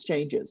model of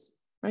exchanges,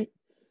 right?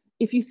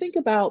 If you think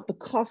about the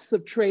costs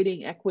of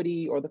trading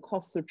equity or the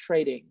costs of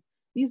trading,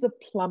 these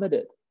have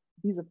plummeted.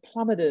 These have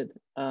plummeted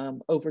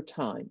over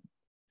time.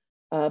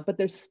 But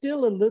there's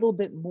still a little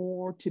bit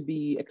more to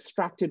be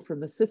extracted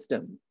from the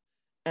system.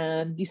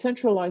 And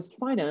decentralized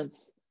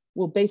finance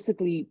will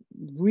basically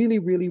really,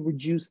 really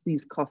reduce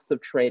these costs of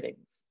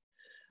tradings.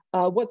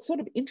 What's sort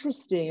of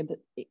interesting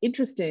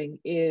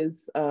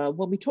is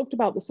when we talked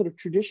about the sort of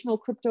traditional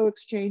crypto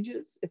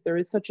exchanges, if there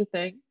is such a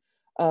thing,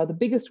 the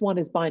biggest one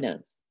is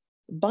Binance.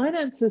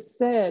 Binance has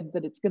said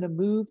that it's going to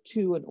move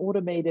to an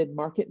automated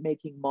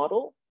market-making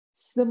model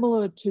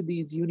similar to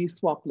these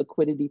Uniswap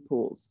liquidity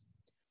pools.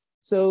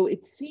 So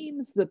it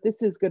seems that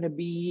this is going to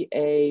be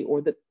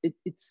it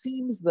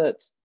seems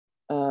that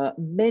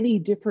many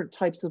different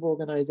types of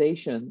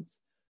organizations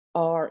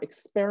are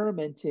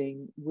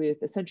experimenting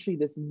with essentially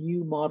this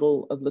new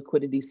model of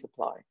liquidity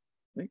supply,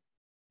 right?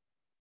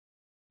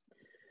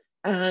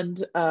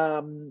 And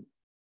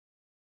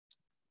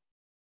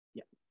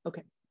yeah,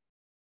 okay.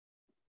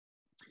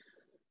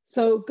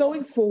 So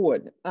going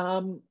forward,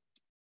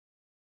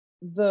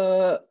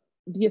 the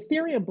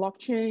Ethereum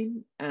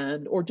blockchain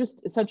or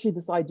just essentially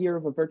this idea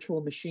of a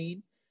virtual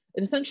machine,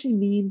 it essentially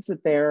means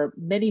that there are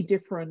many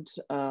different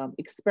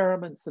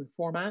experiments and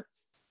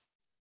formats.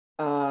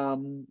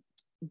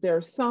 There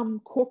are some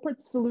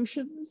corporate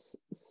solutions.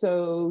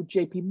 So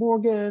JP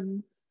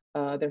Morgan,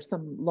 there's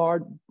some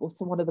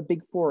one of the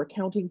big four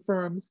accounting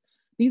firms.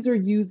 These are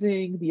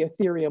using the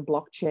Ethereum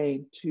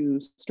blockchain to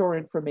store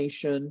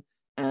information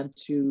and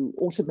to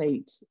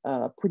automate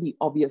pretty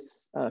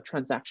obvious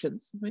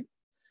transactions, right?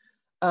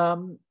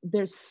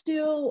 There's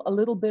still a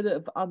little bit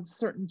of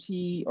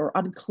uncertainty or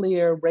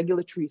unclear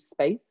regulatory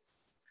space.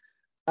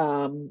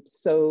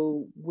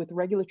 So with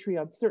regulatory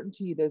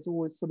uncertainty, there's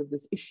always sort of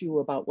this issue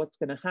about what's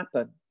going to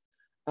happen.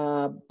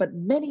 But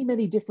many,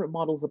 many different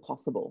models are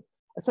possible.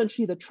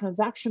 Essentially, the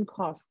transaction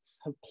costs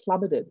have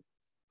plummeted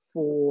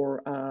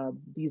for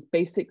these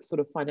basic sort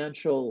of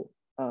financial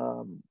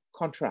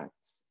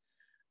contracts.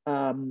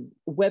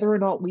 Whether or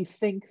not we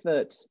think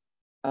that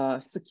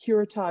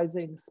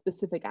securitizing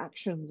specific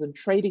actions and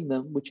trading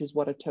them, which is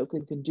what a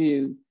token can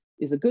do,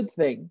 is a good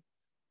thing,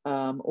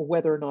 or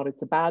whether or not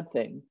it's a bad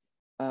thing,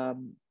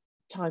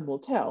 time will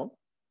tell.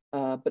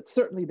 But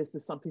certainly this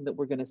is something that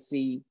we're going to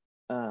see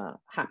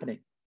happening.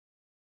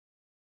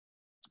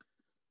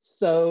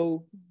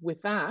 So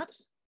with that,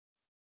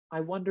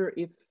 I wonder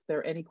if there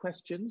are any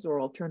questions,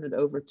 or I'll turn it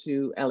over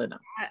to Elena.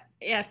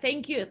 Yeah,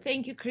 thank you,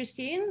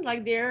 Christine.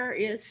 Like there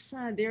is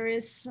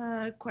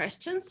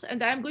questions,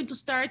 and I'm going to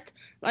start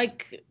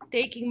like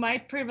taking my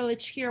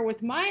privilege here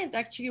with mine.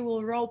 Actually,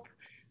 we'll rope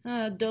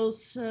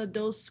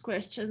those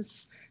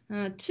questions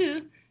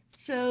too.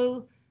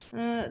 So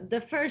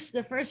the first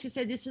you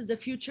said this is the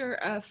future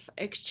of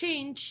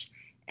exchange,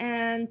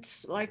 and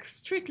like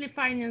strictly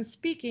finance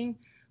speaking,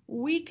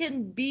 we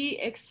can be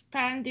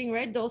expanding,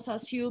 right? Those,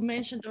 as you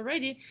mentioned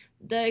already,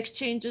 the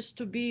exchanges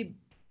to be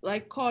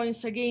like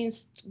coins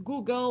against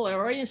Google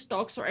or any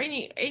stocks or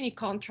any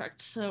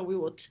contracts we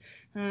would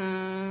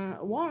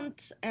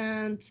want.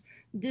 And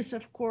this,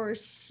 of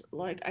course,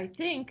 like I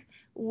think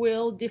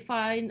will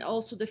define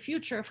also the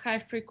future of high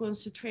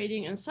frequency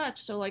trading and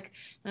such. So like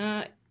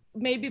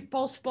maybe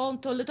postpone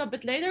to a little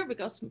bit later,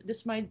 because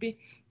this might be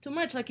too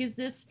much. Like, is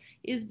this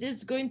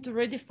going to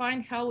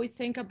redefine how we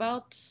think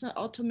about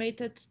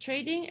automated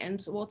trading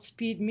and what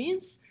speed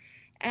means?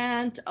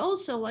 And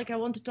also, like, I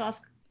wanted to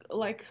ask,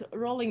 like,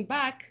 rolling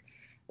back,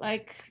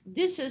 like,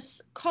 this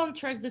is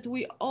contracts that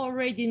we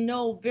already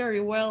know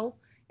very well,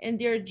 and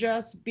they're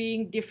just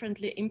being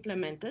differently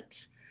implemented.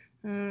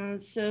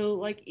 So,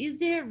 like, is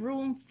there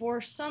room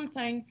for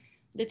something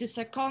that is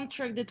a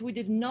contract that we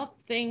did not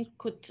think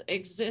could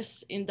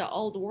exist in the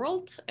old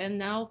world and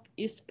now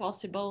is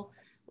possible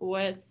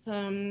with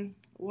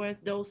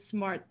those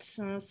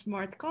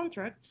smart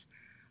contracts?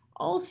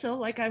 Also,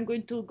 like, I'm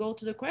going to go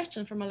to the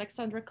question from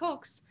Alexandra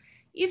Cox.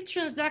 If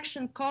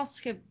transaction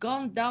costs have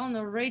gone down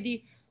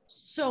already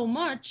so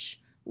much,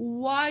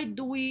 why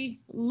do we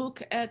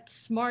look at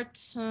smart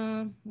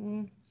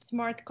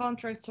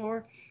contracts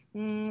or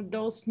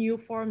those new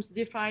forms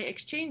DeFi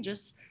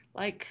exchanges,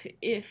 like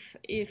if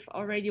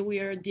already we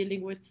are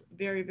dealing with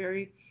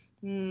very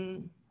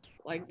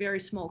like very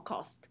small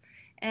cost?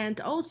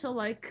 And also,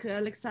 like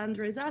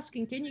Alexandra is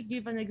asking, can you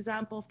give an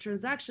example of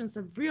transactions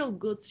of real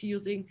goods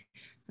using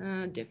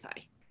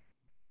DeFi?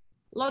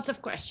 Lots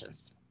of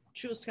questions.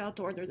 Choose how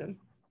to order them.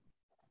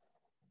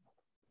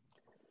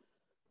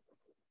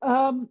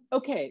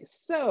 Okay,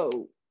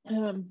 so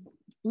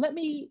let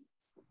me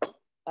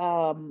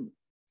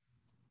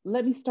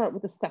start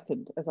with the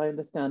second, as I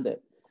understand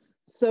it.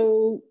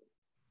 So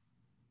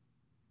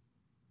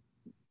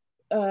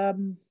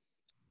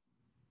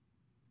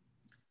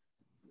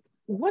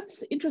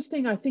what's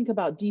interesting, I think,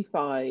 about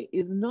DeFi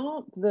is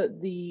not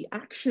that the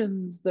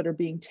actions that are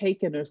being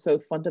taken are so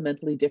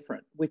fundamentally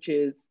different, which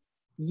is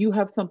you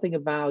have something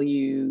of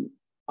value,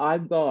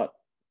 I've got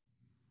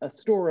a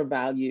store of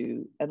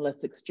value, and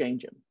let's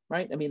exchange them,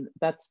 right? I mean,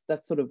 that's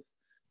sort of,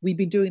 we've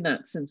been doing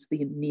that since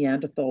the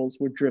Neanderthals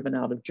were driven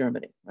out of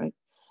Germany, right?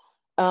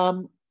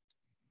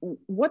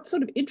 What's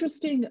sort of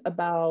interesting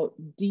about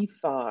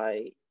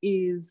DeFi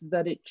is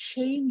that it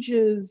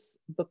changes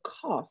the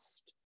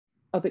cost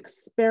of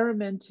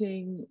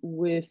experimenting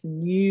with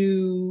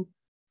new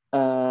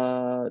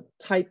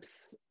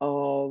types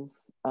of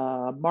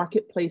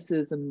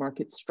marketplaces and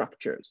market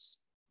structures,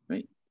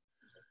 right?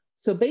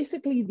 So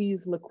basically,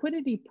 these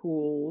liquidity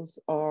pools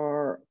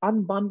are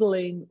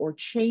unbundling or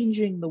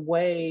changing the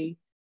way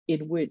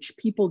in which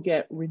people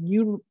get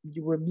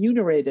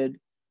remunerated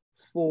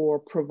for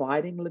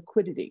providing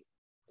liquidity.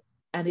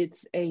 And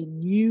it's a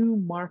new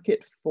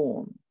market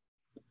form.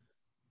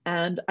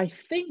 And I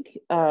think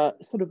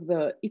sort of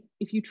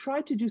if you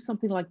try to do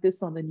something like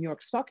this on the New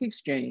York Stock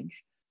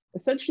Exchange,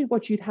 essentially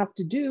what you'd have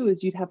to do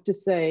is you'd have to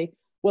say,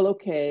 well,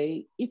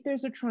 okay, if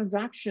there's a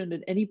transaction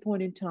at any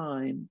point in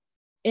time,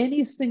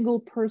 any single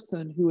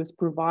person who has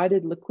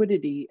provided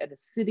liquidity and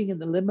is sitting in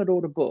the limit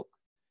order book,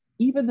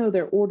 even though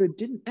their order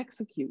didn't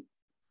execute,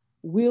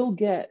 will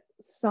get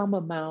some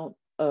amount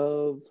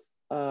of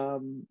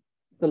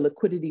the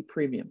liquidity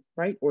premium,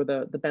 right? Or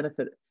the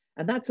benefit.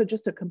 And that's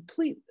just a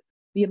complete,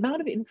 the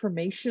amount of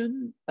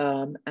information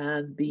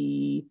and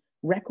the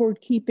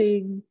record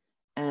keeping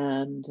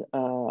and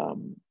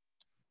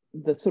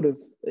the sort of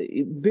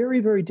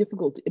very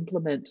difficult to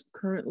implement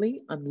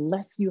currently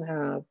unless you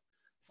have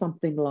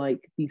something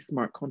like these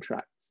smart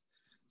contracts.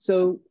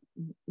 So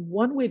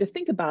one way to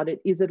think about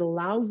it is it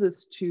allows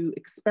us to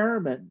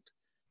experiment,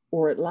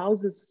 or it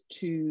allows us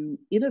to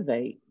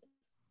innovate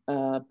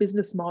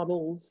business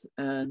models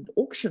and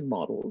auction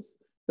models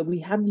that we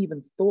hadn't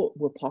even thought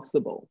were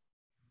possible.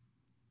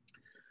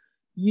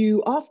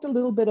 You asked a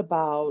little bit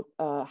about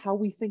how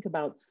we think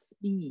about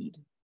speed.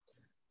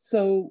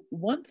 So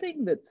one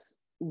thing that's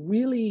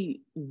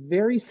really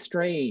very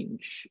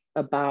strange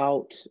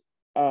about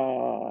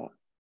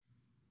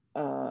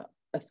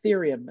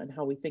Ethereum and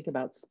how we think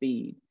about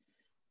speed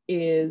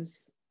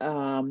is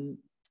time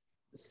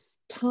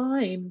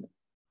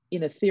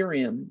in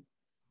Ethereum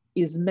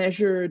is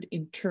measured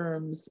in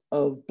terms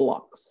of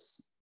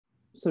blocks.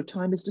 So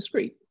time is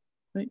discrete,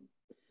 right?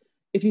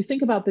 If you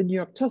think about the New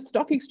York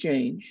Stock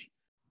Exchange,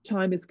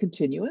 time is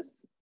continuous.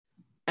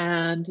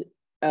 And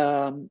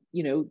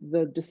you know,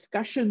 the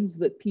discussions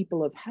that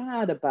people have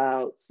had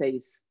about, say,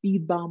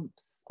 speed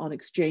bumps on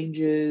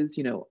exchanges,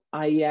 you know,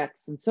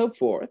 IEX and so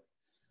forth,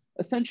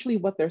 essentially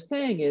what they're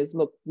saying is,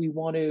 look, we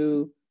want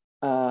to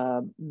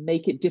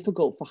make it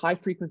difficult for high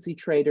frequency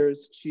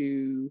traders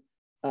to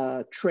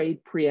trade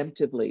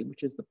preemptively,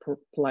 which is the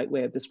polite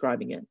way of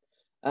describing it.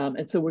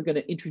 And so we're going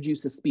to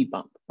introduce a speed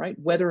bump, right?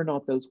 Whether or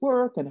not those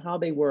work and how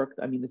they work,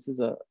 I mean, this is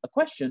a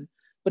question,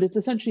 but it's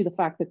essentially the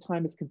fact that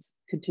time is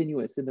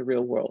continuous in the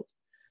real world.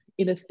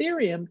 In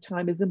Ethereum,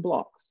 time is in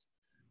blocks.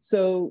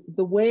 So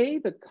the way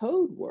the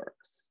code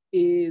works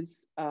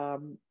is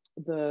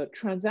the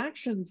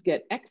transactions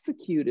get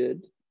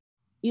executed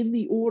in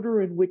the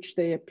order in which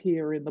they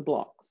appear in the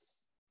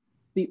blocks.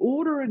 The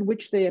order in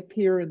which they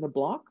appear in the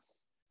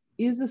blocks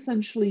is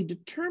essentially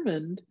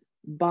determined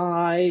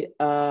by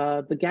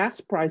the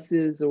gas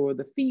prices or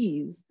the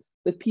fees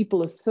that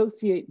people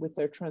associate with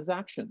their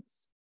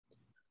transactions.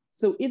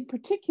 So in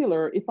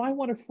particular, if I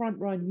want to front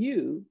run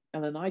you,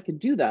 and then I can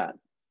do that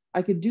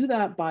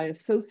by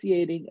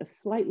associating a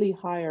slightly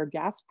higher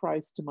gas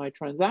price to my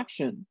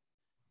transaction,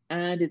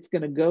 and it's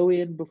going to go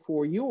in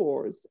before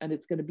yours, and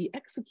it's going to be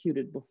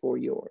executed before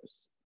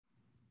yours.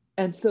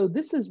 And so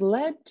this has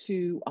led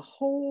to a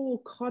whole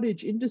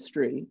cottage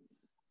industry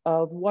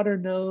of what are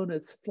known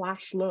as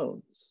flash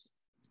loans.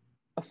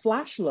 A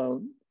flash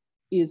loan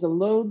is a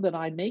loan that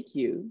I make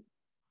you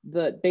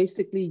that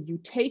basically you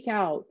take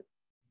out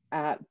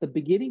at the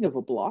beginning of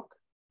a block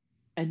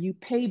and you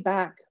pay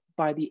back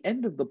by the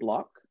end of the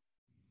block,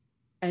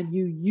 and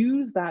you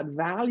use that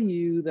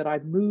value that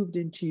I've moved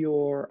into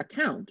your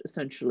account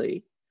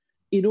essentially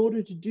in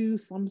order to do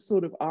some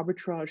sort of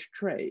arbitrage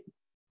trade.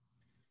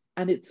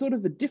 And it's sort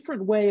of a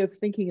different way of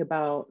thinking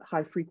about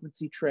high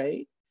frequency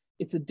trade.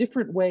 It's a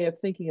different way of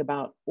thinking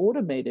about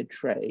automated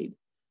trade.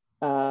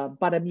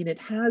 But I mean, it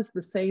has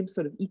the same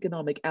sort of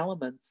economic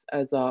elements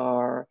as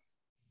our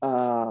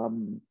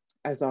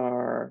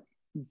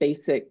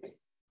basic,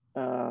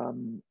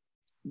 the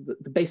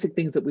basic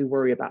things that we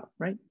worry about,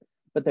 right?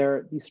 But there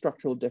are these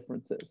structural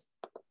differences.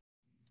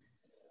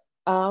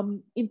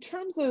 In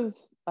terms of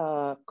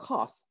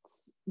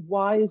costs,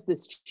 why is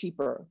this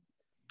cheaper?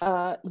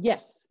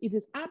 Yes, it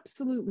is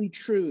absolutely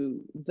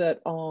true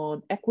that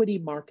on equity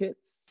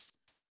markets,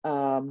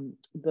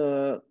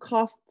 the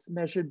costs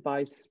measured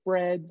by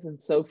spreads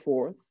and so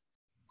forth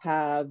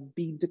have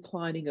been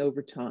declining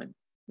over time,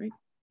 right?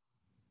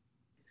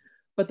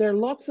 But there are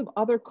lots of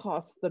other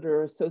costs that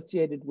are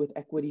associated with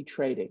equity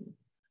trading.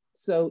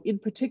 So in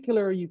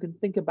particular, you can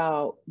think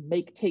about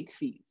make-take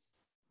fees,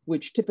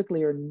 which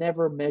typically are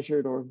never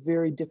measured or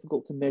very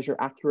difficult to measure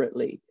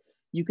accurately.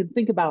 You can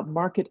think about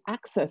market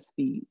access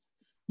fees.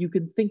 You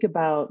can think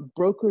about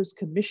brokers'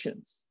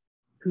 commissions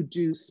who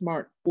do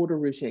smart order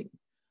routing.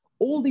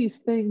 All these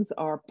things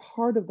are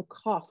part of the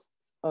costs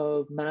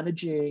of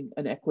managing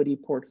an equity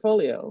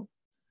portfolio.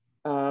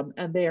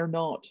 And they are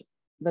not,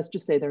 let's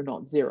just say they're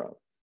not zero.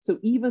 So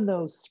even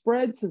though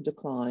spreads have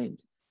declined,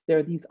 there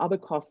are these other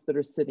costs that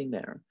are sitting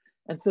there.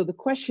 And so the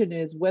question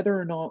is whether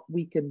or not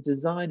we can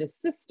design a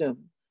system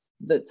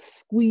that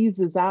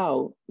squeezes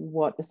out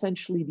what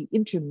essentially the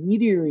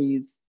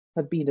intermediaries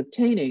have been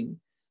obtaining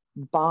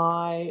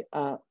by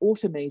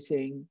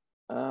automating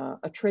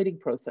a trading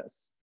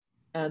process.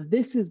 And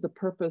this is the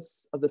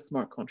purpose of the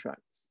smart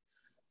contracts.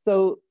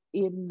 So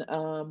in,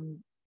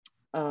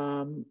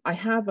 I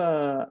have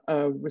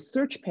a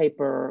research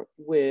paper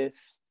with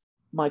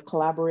my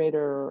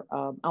collaborator,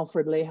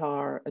 Alfred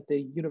Lehar at the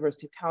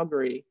University of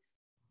Calgary,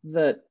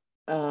 that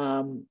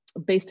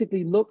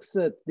basically looks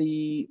at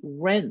the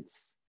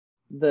rents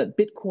that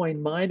Bitcoin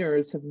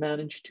miners have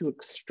managed to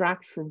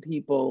extract from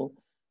people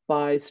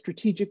by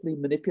strategically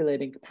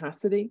manipulating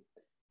capacity,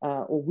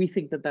 or we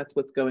think that that's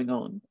what's going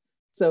on.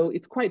 So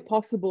it's quite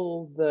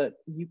possible that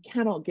you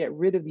cannot get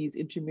rid of these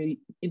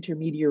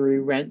intermediary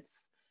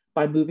rents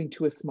by moving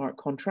to a smart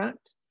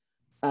contract,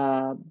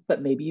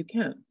 but maybe you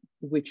can,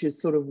 which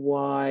is sort of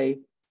why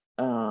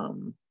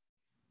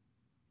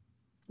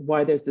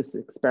there's this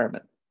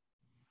experiment.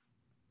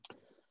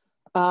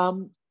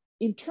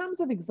 In terms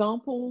of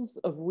examples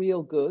of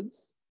real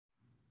goods,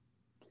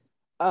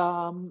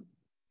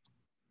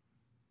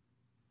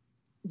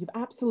 you've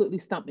absolutely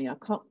stumped me. I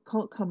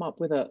can't come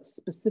up with a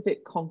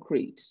specific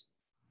concrete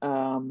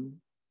off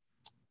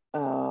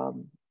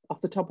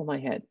the top of my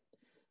head.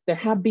 There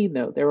have been,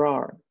 though, there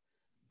are.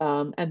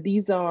 And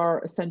these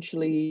are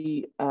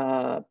essentially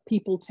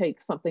people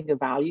take something of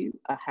value,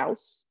 a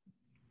house,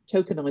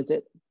 tokenize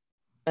it,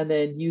 and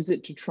then use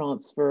it to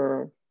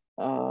transfer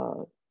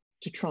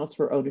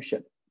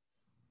ownership.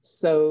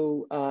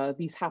 So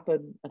these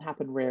happen and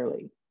happen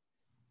rarely.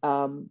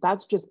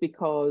 That's just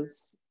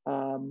because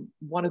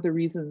one of the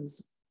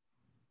reasons,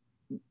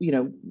 you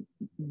know,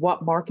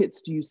 what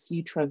markets do you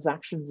see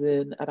transactions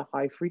in at a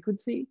high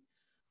frequency?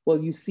 Well,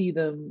 you see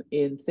them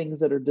in things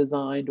that are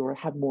designed or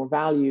have more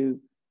value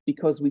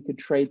because we could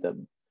trade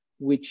them,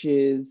 which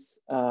is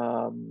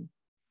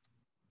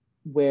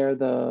where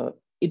the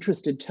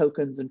interest in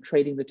tokens and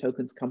trading the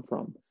tokens come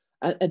from.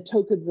 And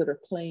tokens that are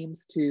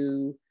claims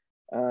to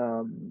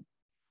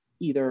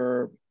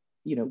either,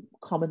 you know,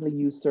 commonly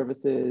used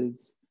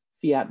services,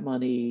 fiat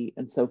money,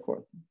 and so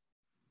forth.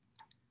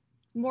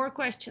 More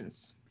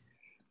questions.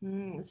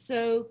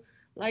 So,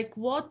 like,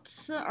 what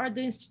is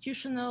the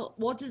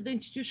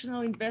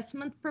institutional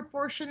investment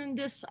proportion in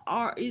this?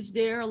 Is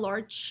there a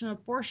large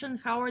portion?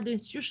 How are the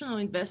institutional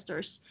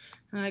investors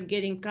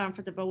getting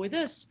comfortable with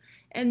this?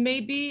 And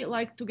maybe,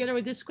 like, together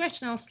with this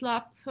question, I'll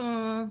slap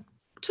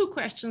two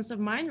questions of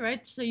mine,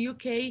 right? So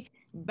UK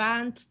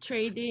banned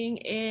trading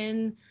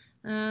in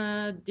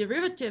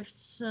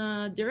derivatives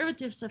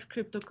of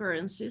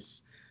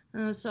cryptocurrencies.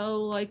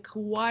 So, like,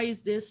 why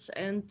is this?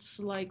 And,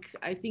 like,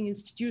 I think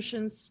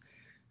institutions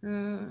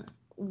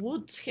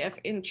would have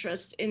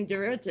interest in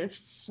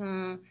derivatives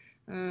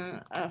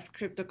of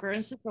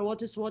cryptocurrency. So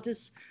what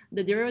is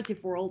the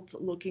derivative world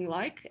looking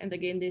like? And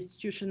again, the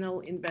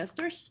institutional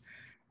investors.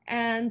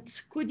 And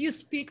could you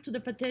speak to the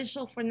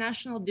potential for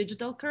national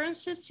digital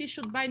currencies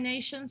issued by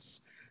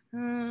nations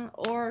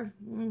or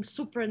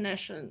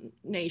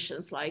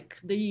nations like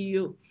the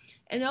EU?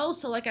 And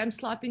also, like I'm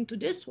slapping to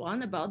this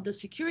one about the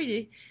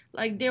security,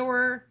 like there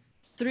were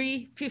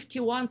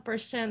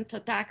 351%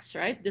 attacks,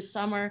 right, this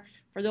summer.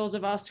 For those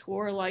of us who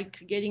are like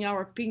getting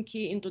our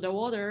pinky into the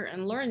water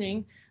and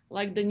learning,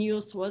 like the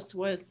news was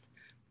with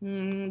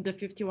the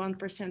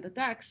 51%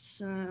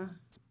 attacks.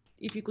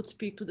 If you could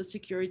speak to the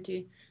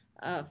security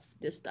of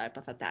this type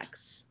of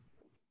attacks.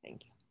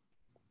 Thank you.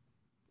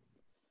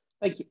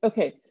 Thank you.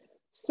 Okay,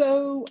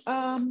 so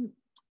I'm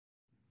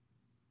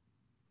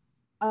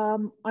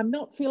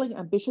not feeling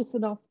ambitious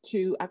enough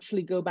to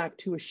actually go back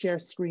to a share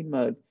screen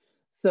mode.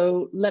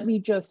 So let me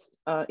just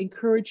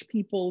encourage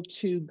people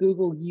to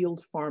Google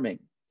yield farming.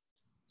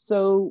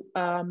 So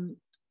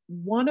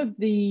one of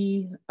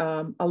the,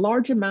 a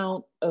large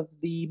amount of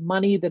the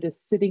money that is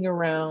sitting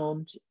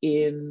around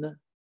in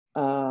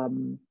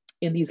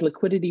these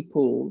liquidity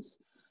pools,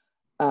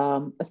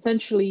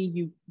 essentially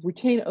you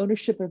retain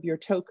ownership of your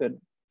token,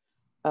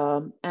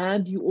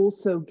 and you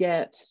also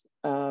get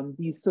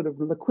these sort of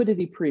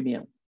liquidity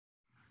premium.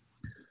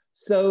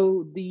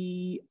 So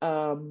the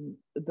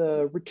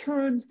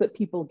returns that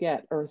people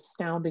get are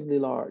astoundingly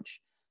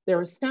large.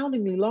 They're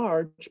astoundingly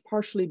large,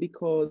 partially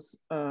because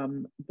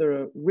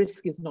the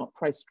risk is not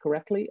priced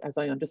correctly, as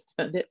I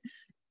understand it,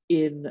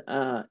 in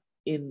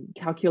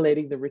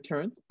calculating the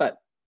returns. But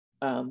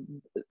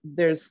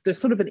there's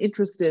sort of an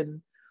interest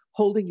in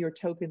holding your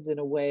tokens in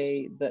a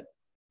way that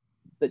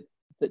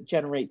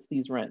generates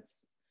these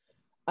rents.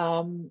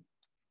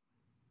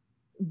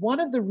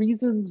 One of the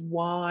reasons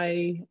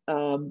why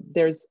so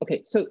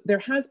there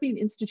has been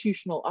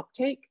institutional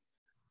uptake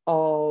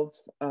of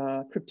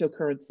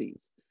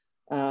cryptocurrencies.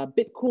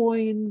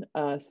 Bitcoin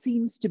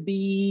seems to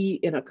be,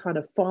 in a kind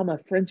of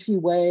pharma-Frenchy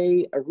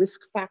way, a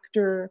risk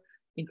factor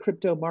in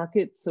crypto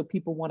markets, so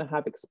people want to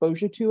have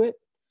exposure to it.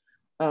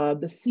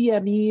 The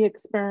CME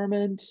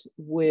experiment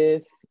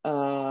with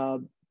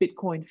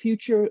Bitcoin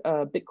futures,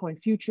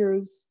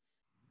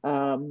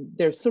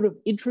 there's sort of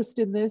interest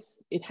in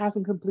this. It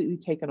hasn't completely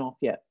taken off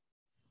yet.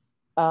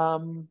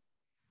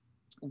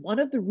 One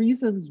of the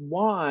reasons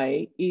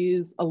why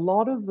is a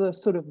lot of the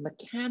sort of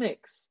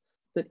mechanics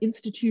that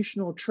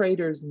institutional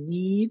traders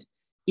need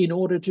in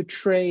order to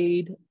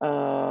trade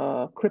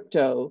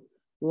crypto,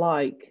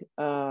 like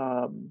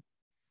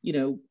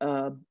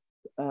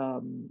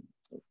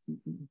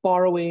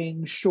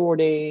borrowing,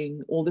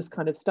 shorting, all this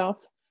kind of stuff.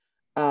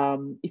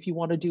 If you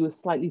want to do a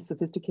slightly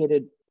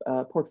sophisticated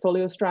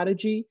portfolio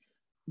strategy,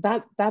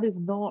 that is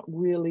not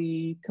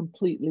really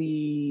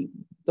completely,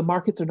 the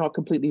markets are not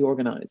completely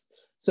organized.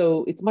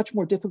 So it's much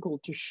more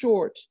difficult to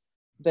short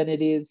than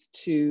it is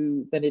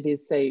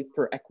say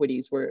for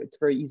equities, where it's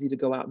very easy to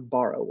go out and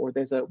borrow, or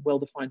there's a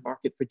well-defined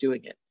market for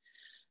doing it.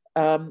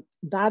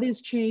 That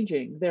is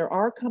changing. There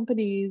are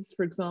companies,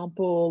 for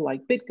example,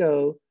 like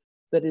BitGo,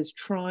 that is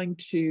trying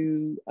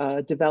to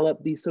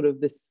develop these sort of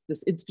this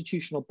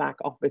institutional back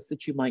office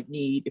that you might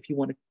need if you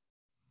want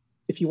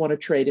to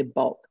trade in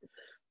bulk.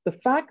 The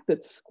fact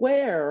that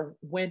Square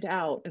went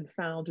out and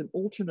found an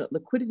alternate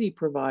liquidity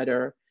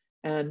provider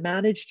and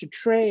managed to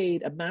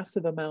trade a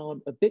massive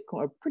amount of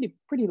Bitcoin, a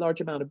pretty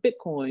large amount of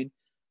Bitcoin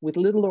with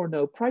little or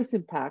no price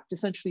impact,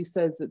 essentially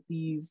says that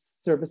these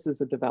services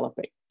are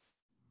developing.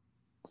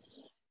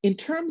 In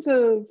terms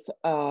of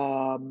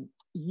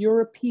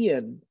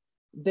European,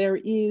 there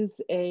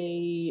is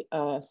a,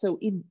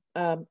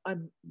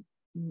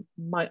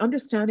 my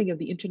understanding of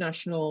the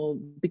international,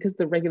 because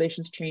the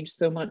regulations change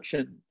so much,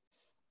 and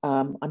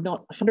I'm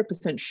not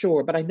 100%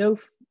 sure, but I know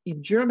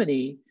in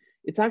Germany,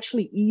 it's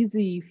actually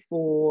easy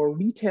for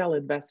retail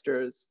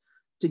investors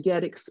to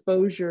get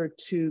exposure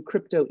to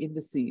crypto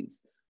indices.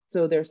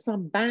 So there's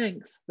some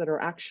banks that are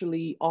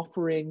actually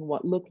offering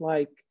what look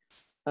like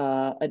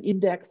an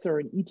index or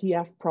an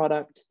ETF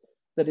product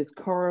that is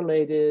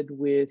correlated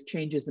with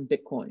changes in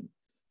Bitcoin.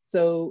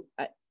 So,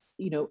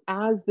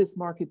 as this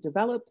market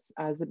develops,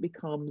 as it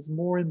becomes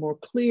more and more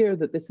clear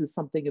that this is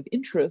something of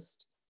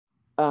interest,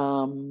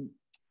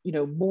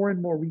 more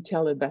and more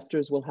retail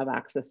investors will have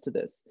access to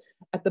this.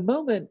 At the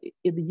moment,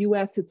 in the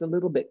US, it's a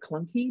little bit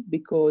clunky,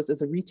 because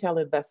as a retail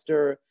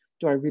investor,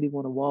 do I really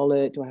want a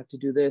wallet? Do I have to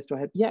do this?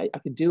 Yeah, I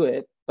can do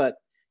it, but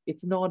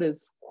it's not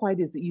quite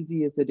as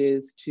easy as it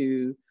is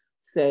to,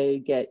 say,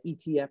 get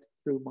ETFs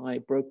through my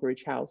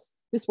brokerage house.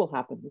 This will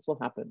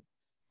happen.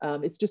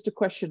 It's just a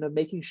question of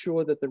making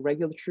sure that the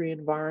regulatory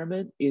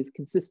environment is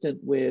consistent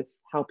with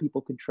how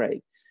people can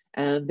trade.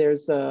 And there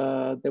was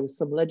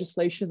some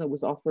legislation that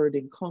was offered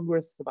in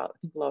Congress about, I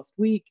think, last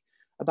week,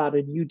 about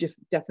a new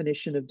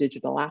definition of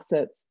digital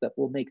assets that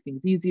will make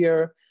things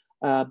easier.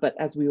 But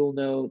as we all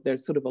know,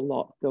 there's sort of a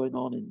lot going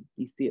on in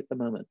DC at the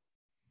moment.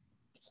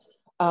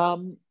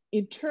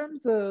 In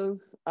terms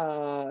of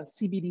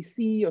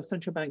CBDC, or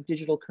central bank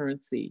digital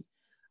currency,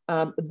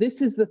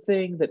 this is the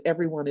thing that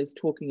everyone is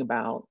talking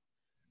about.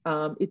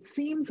 It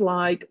seems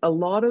like a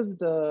lot of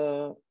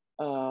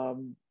how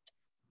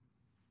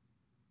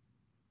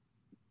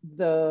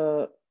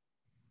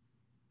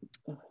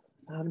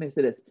can I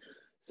say this?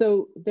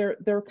 So there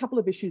are a couple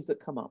of issues that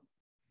come up.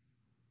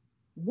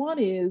 One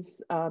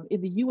is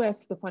in the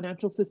US, the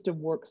financial system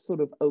works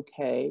sort of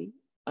okay.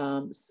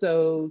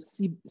 So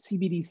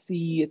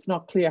CBDC, it's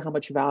not clear how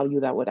much value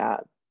that would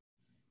add.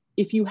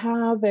 If you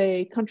have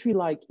a country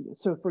like,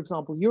 so for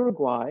example,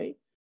 Uruguay,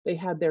 they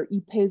had their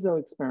e-peso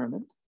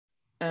experiment.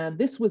 And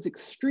this was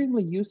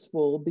extremely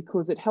useful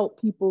because it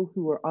helped people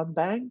who are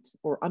unbanked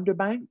or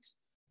underbanked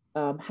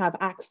have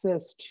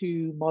access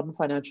to modern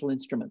financial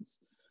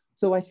instruments.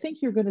 So I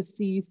think you're going to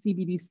see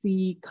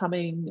CBDC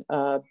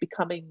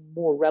becoming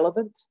more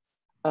relevant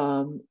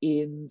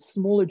in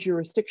smaller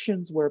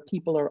jurisdictions where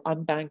people are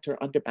unbanked or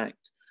underbanked.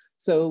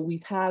 So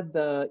we've had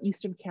the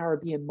Eastern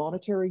Caribbean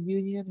Monetary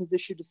Union has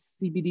issued a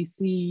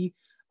CBDC.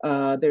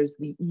 There's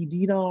the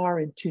e-dinar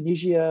in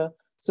Tunisia.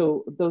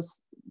 So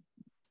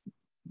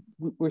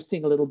we're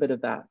seeing a little bit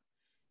of that.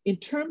 In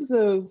terms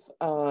of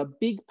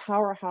big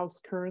powerhouse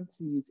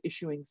currencies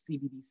issuing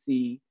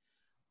CBDC,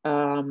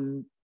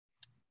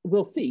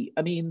 we'll see.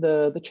 I mean,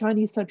 the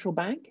Chinese central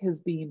bank has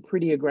been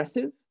pretty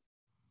aggressive,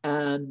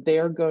 and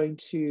they're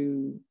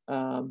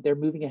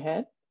moving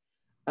ahead.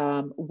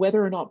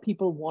 Whether or not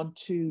people want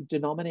to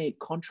denominate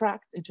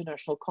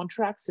international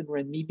contracts in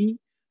renminbi,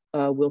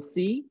 we'll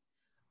see.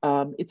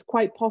 It's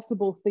quite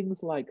possible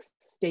things like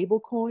stable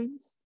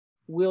coins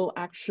will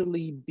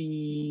actually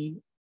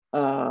be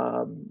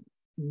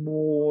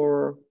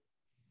more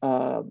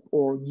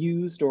or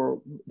used,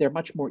 or they're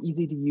much more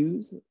easy to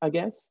use, I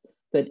guess,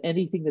 than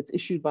anything that's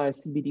issued by a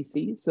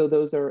CBDC. So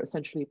those are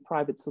essentially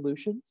private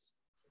solutions.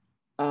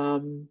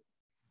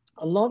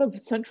 A lot of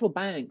central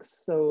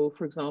banks, so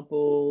for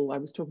example, I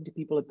was talking to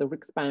people at the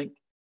Riksbank,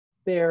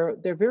 they're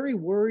very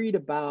worried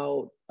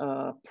about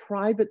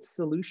private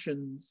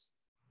solutions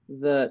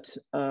that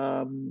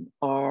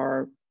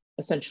are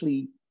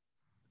essentially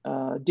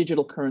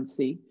digital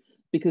currency,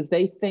 because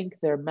they think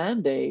their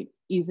mandate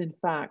is in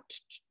fact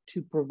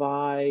to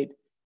provide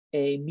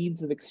a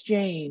means of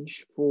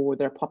exchange for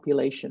their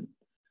population.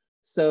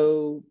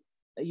 So,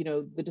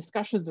 the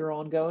discussions are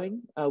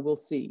ongoing. We'll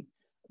see.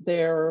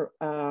 There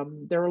are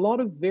a lot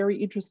of very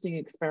interesting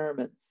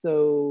experiments.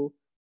 So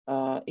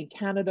in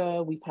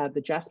Canada, we've had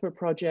the Jasper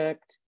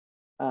project,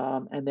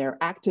 and they're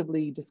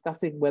actively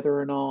discussing whether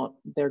or not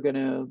they're going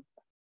to,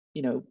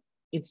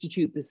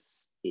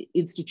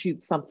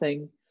 institute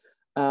something.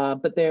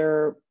 But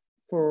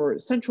for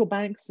central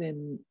banks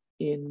in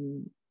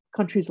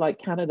countries like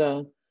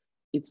Canada,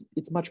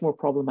 it's much more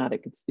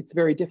problematic. It's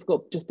very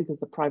difficult just because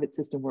the private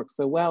system works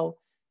so well,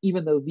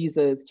 even though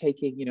Visa is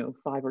taking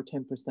 5 or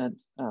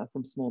 10%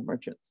 from small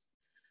merchants.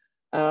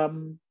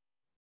 The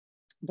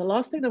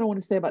last thing that I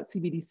want to say about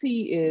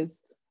CBDC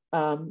is,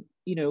 in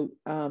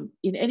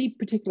any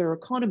particular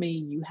economy,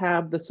 you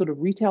have the sort of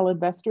retail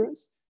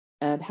investors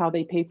and how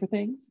they pay for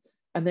things,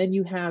 and then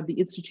you have the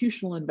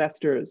institutional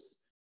investors,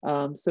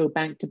 so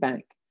bank to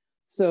bank.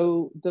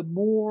 So the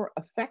more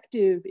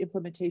effective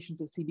implementations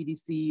of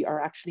CBDC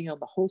are actually on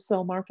the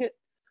wholesale market,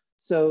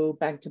 so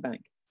bank to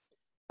bank.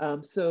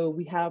 So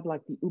we have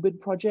like the Ubin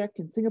project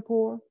in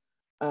Singapore.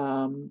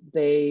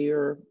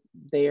 They're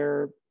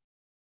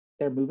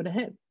moving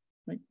ahead,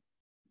 right?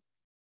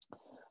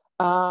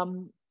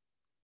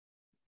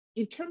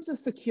 In terms of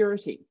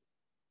security,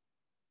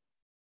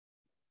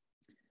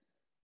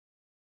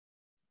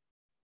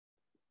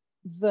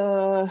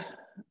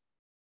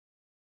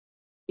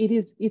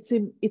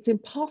 it's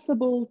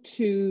impossible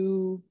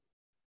to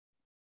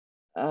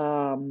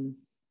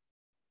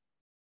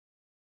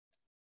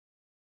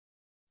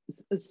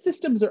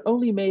systems are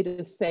only made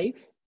as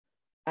safe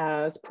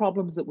as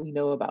problems that we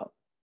know about,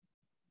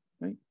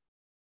 right?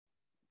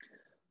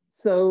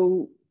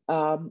 So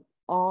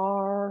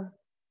our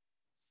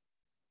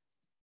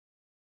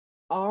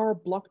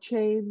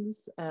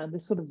blockchains and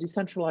this sort of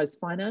decentralized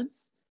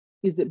finance,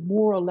 is it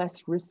more or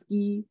less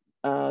risky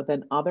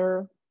than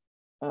other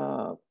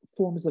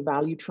forms of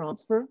value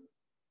transfer?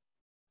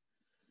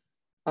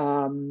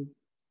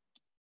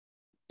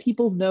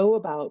 People know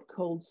about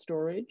cold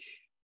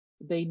storage.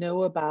 They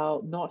know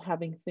about not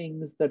having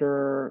things that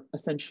are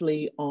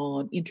essentially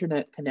on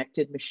internet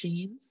connected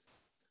machines.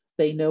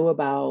 They know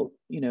about,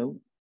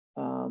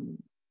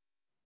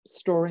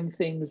 storing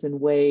things in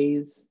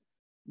ways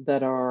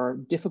that are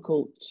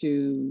difficult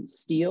to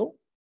steal.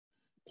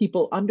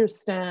 People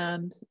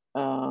understand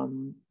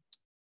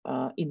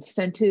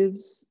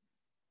incentives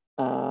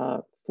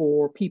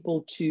for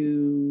people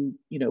to,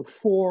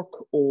 fork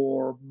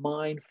or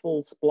mine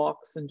false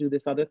blocks and do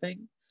this other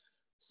thing.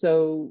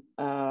 So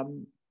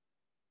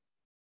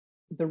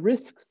the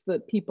risks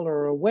that people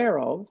are aware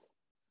of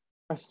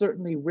are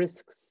certainly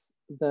risks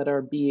that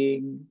are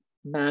being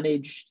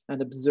managed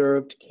and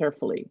observed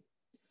carefully.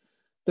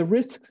 The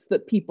risks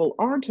that people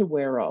aren't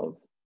aware of,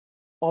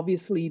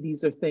 obviously,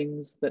 these are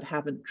things that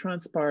haven't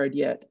transpired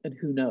yet, and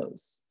who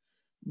knows.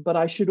 But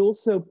I should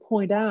also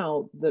point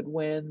out that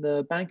when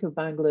the Bank of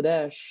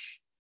Bangladesh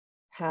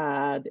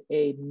had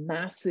a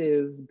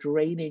massive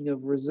draining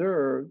of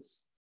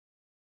reserves,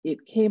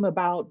 it came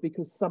about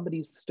because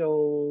somebody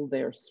stole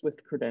their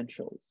SWIFT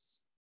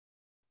credentials.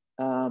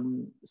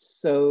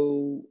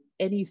 So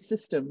any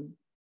system,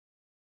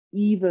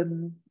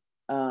 even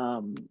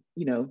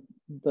you know,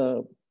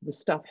 the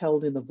stuff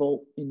held in the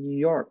vault in New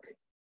York,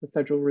 the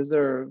Federal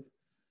Reserve,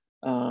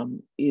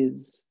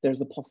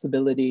 there's a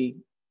possibility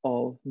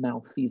of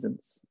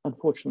malfeasance.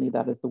 Unfortunately,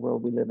 that is the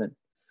world we live in.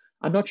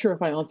 I'm not sure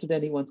if I answered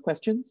anyone's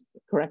questions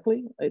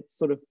correctly. It's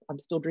sort of, I'm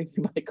still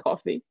drinking my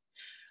coffee,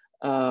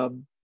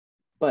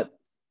 but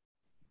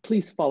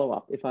please follow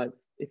up if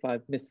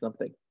I've missed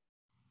something.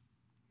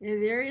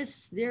 There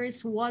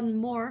is one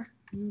more.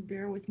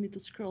 Bear with me to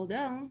scroll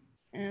down,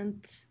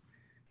 and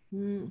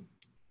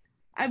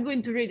I'm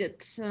going to read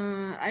it.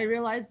 I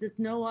realize that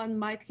no one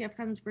might have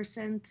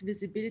 100%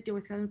 visibility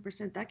with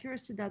 100%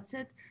 accuracy. That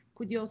said,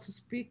 could you also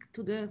speak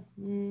to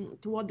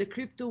to what the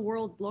crypto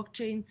world,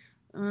 blockchain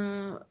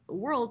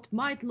world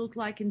might look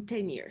like in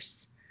 10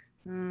 years?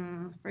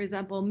 For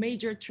example,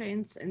 major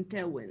trends and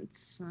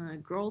tailwinds,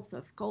 growth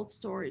of cold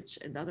storage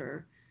and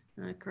other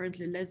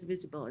currently less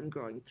visible and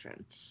growing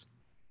trends.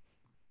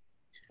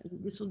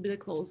 And this would be the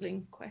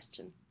closing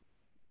question.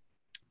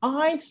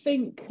 I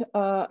think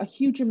a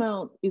huge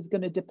amount is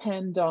going to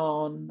depend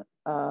on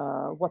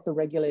what the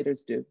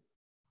regulators do.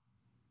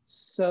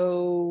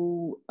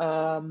 So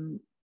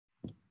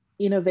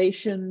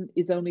innovation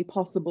is only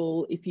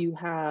possible if you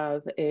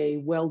have a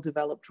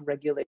well-developed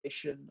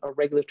regulation or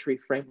regulatory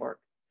framework.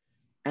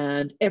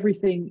 And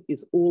everything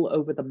is all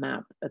over the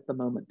map at the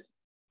moment.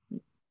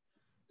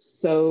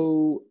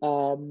 So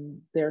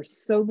there's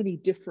so many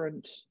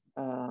different,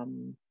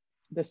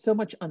 there's so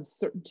much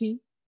uncertainty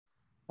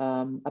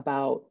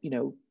about, you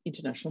know,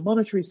 international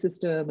monetary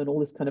system and all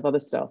this kind of other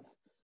stuff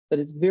that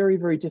it's very,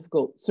 very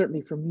difficult,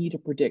 certainly for me, to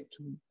predict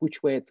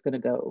which way it's going to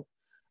go.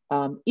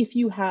 If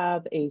you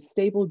have a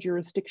stable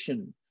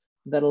jurisdiction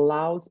that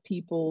allows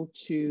people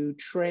to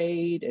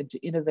trade and to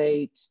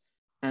innovate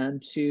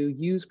and to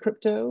use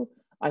crypto,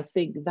 I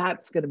think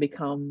that's going to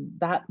become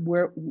that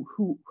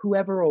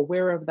whoever or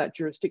wherever that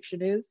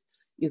jurisdiction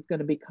is going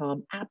to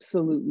become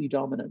absolutely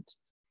dominant.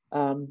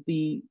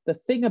 The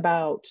thing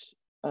about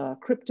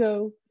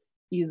crypto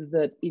is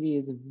that it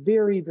is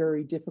very,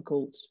 very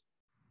difficult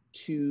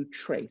to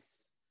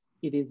trace.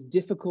 It is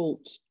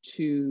difficult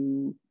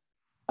to,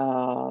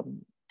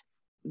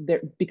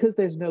 because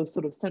there's no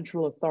sort of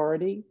central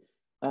authority,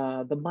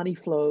 the money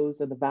flows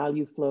and the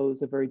value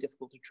flows are very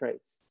difficult to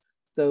trace.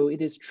 So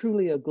it is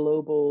truly a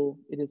global,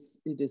 it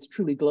is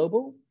truly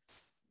global,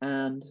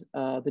 and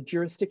the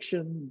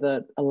jurisdiction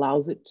that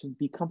allows it to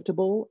be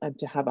comfortable and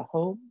to have a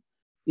home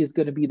is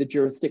going to be the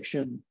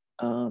jurisdiction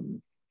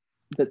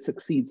that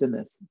succeeds in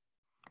this.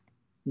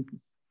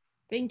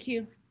 Thank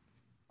you.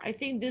 I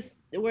think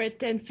we're at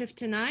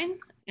 10:59,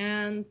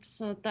 and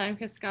so time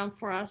has come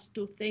for us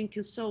to thank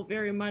you so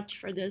very much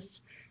for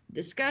this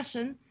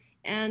discussion.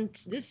 And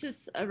this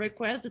is a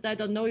request that I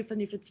don't know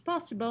even if it's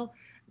possible,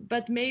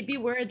 but maybe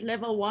we're at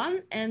level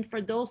 1, and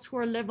for those who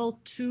are level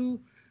 2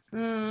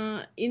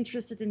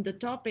 interested in the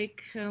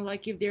topic,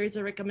 like if there is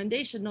a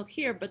recommendation, not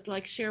here, but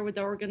like share with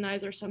the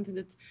organizer something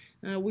that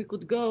we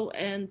could go,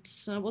 and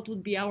what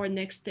would be our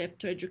next step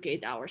to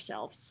educate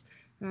ourselves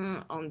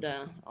on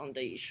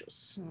the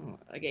issues.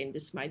 Again,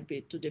 this might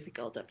be too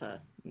difficult of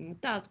a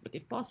task, but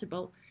if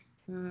possible,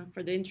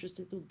 for the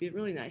interested, it would be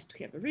really nice to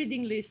have a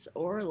reading list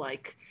or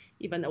like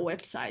even a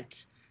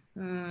website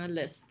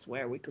list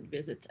where we could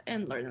visit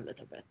and learn a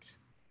little bit.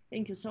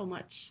 Thank you so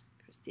much,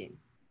 Christine.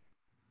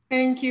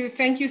 Thank you.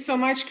 Thank you so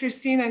much,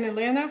 Christine and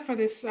Elena, for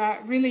this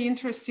really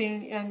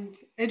interesting and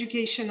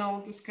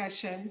educational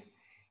discussion.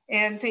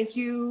 And thank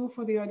you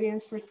for the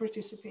audience for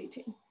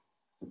participating.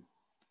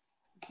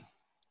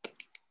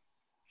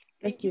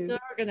 Thank you to the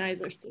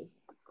organizers too.